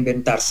y de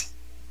reinventarse.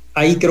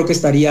 Ahí creo que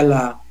estaría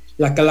la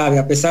clave.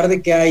 A pesar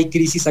de que hay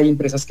crisis, hay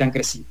empresas que han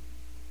crecido.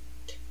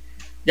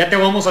 Ya te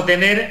vamos a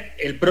tener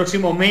el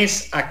próximo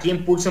mes aquí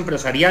en Pulso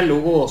Empresarial,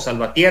 Hugo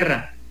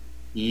Salvatierra,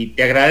 y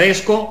te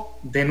agradezco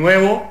de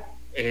nuevo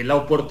la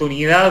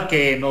oportunidad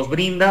que nos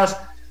brindas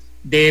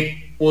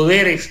de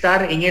poder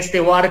estar en este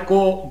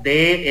barco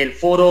del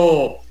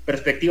Foro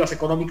Perspectivas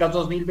Económicas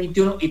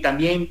 2021 y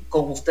también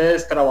con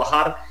ustedes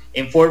trabajar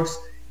en Forbes.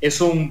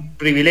 Es un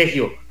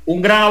privilegio.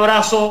 Un gran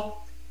abrazo,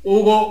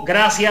 Hugo,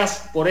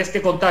 gracias por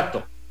este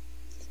contacto.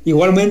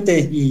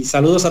 Igualmente, y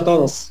saludos a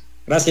todos.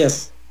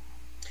 Gracias.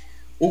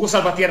 Hugo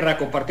Salvatierra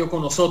compartió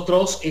con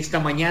nosotros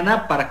esta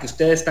mañana para que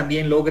ustedes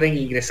también logren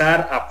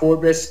ingresar a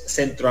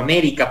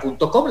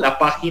forbescentroamerica.com, la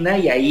página,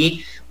 y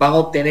ahí van a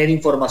obtener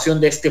información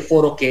de este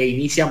foro que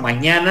inicia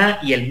mañana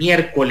y el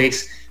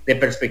miércoles de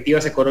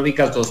Perspectivas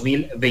Económicas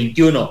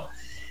 2021.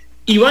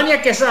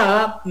 Ivania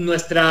Quesada,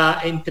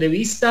 nuestra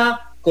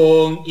entrevista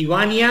con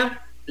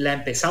Ivania la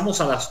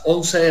empezamos a las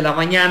 11 de la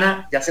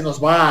mañana, ya se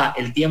nos va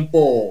el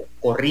tiempo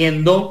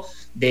corriendo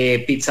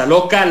de Pizza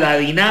Loca. La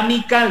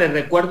dinámica, les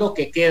recuerdo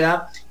que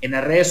queda en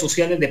las redes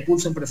sociales de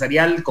Pulso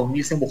Empresarial con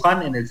Nilsen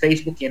Buján, en el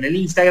Facebook y en el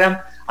Instagram.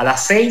 A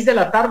las 6 de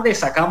la tarde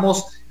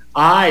sacamos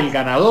a el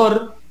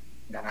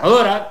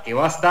ganadora, que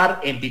va a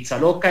estar en Pizza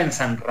Loca en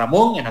San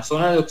Ramón, en la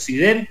zona de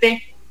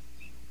Occidente,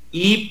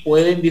 y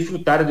pueden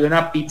disfrutar de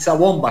una pizza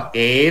bomba,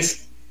 que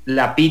es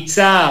la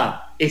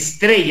pizza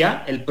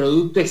estrella, el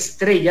producto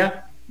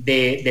estrella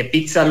de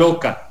Pizza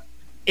Loca.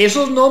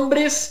 Esos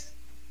nombres,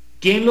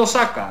 ¿quién los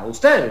saca?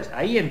 Ustedes,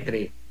 ahí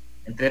entre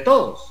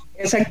todos.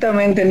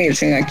 Exactamente,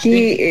 Nilsen.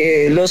 Aquí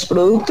los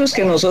productos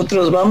que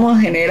nosotros vamos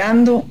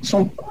generando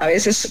son a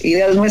veces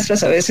ideas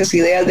nuestras, a veces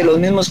ideas de los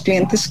mismos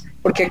clientes,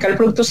 porque acá el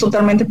producto es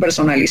totalmente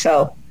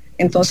personalizado.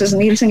 Entonces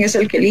Nilsen es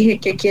el que elige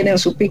qué quiere en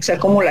su pizza,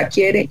 cómo la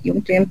quiere, y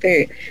un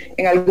cliente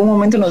en algún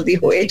momento nos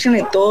dijo,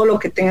 échenle todo lo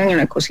que tengan en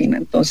la cocina.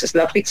 Entonces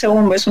la pizza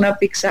bomba es una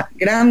pizza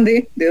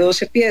grande de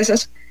 12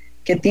 piezas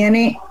que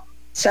tiene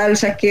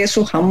salsa,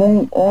 queso,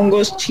 jamón,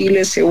 hongos,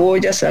 chiles,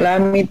 cebolla,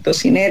 salami,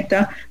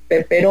 tocineta,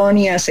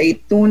 pepperoni,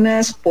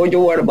 aceitunas,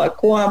 pollo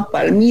barbacoa,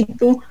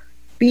 palmito,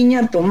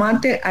 piña,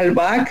 tomate,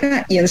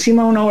 albahaca, y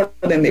encima una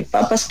orden de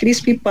papas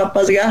crispy,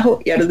 papas gajo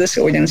y aros de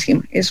cebolla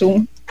encima. Es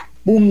un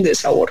boom de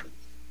sabor.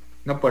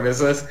 No, por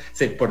eso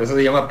se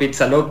llama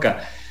Pizza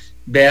Loca.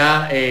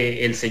 Vea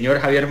el señor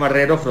Javier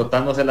Marrero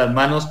frotándose las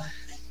manos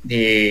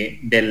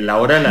de la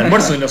hora del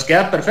almuerzo, y nos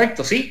queda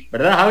perfecto, sí,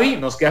 ¿verdad, Javi?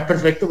 Nos queda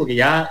perfecto porque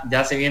ya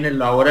se viene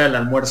la hora del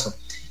almuerzo.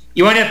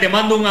 Ivania, te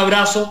mando un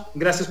abrazo,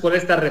 gracias por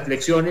estas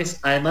reflexiones.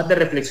 Además de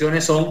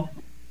reflexiones, son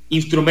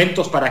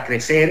instrumentos para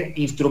crecer,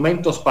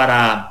 instrumentos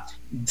para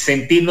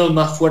sentirnos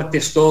más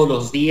fuertes todos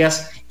los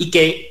días, y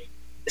que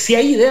si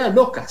hay ideas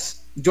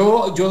locas,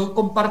 yo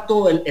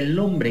comparto el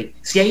nombre,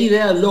 si hay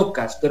ideas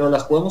locas, pero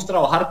las podemos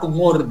trabajar con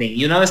orden,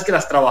 y una vez que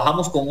las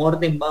trabajamos con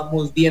orden,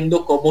 vamos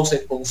viendo cómo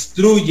se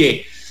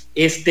construye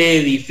este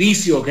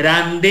edificio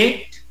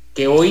grande,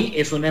 que hoy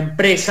es una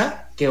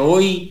empresa, que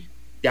hoy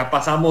ya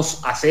pasamos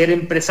a ser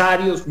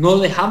empresarios, no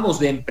dejamos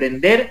de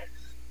emprender,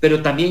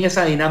 pero también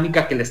esa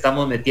dinámica que le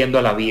estamos metiendo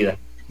a la vida.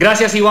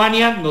 Gracias,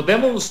 Ivania, nos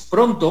vemos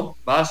pronto,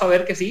 vas a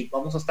ver que sí,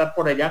 vamos a estar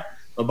por allá,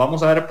 nos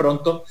vamos a ver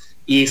pronto,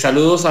 y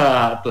saludos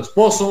a tu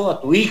esposo, a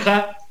tu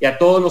hija y a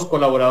todos los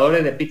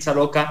colaboradores de Pizza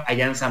Loca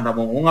allá en San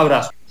Ramón. Un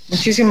abrazo.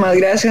 Muchísimas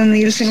gracias,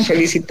 Nilsen,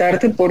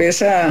 felicitarte por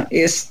esa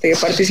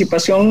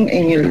participación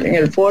en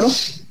el foro.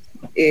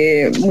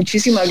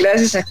 Muchísimas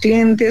gracias a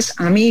clientes,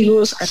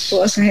 amigos, a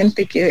toda esa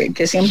gente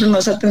que siempre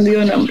nos ha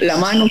tendido la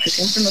mano, que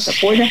siempre nos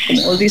apoya,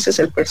 como vos dices,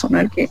 el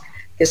personal que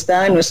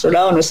está a nuestro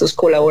lado, nuestros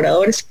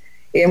colaboradores.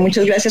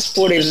 Muchas gracias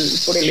por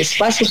el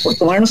espacio, por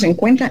tomarnos en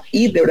cuenta,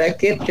 y de verdad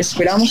que te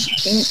esperamos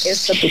en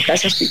esta tu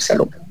casa Pizza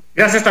Loca.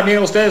 Gracias también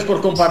a ustedes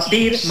por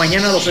compartir.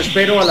 Mañana los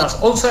espero a las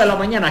 11 de la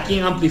mañana aquí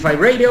en Amplify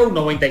Radio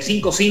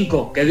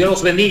 95.5. Que Dios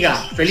los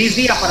bendiga. Feliz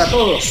día para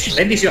todos.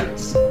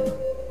 Bendiciones.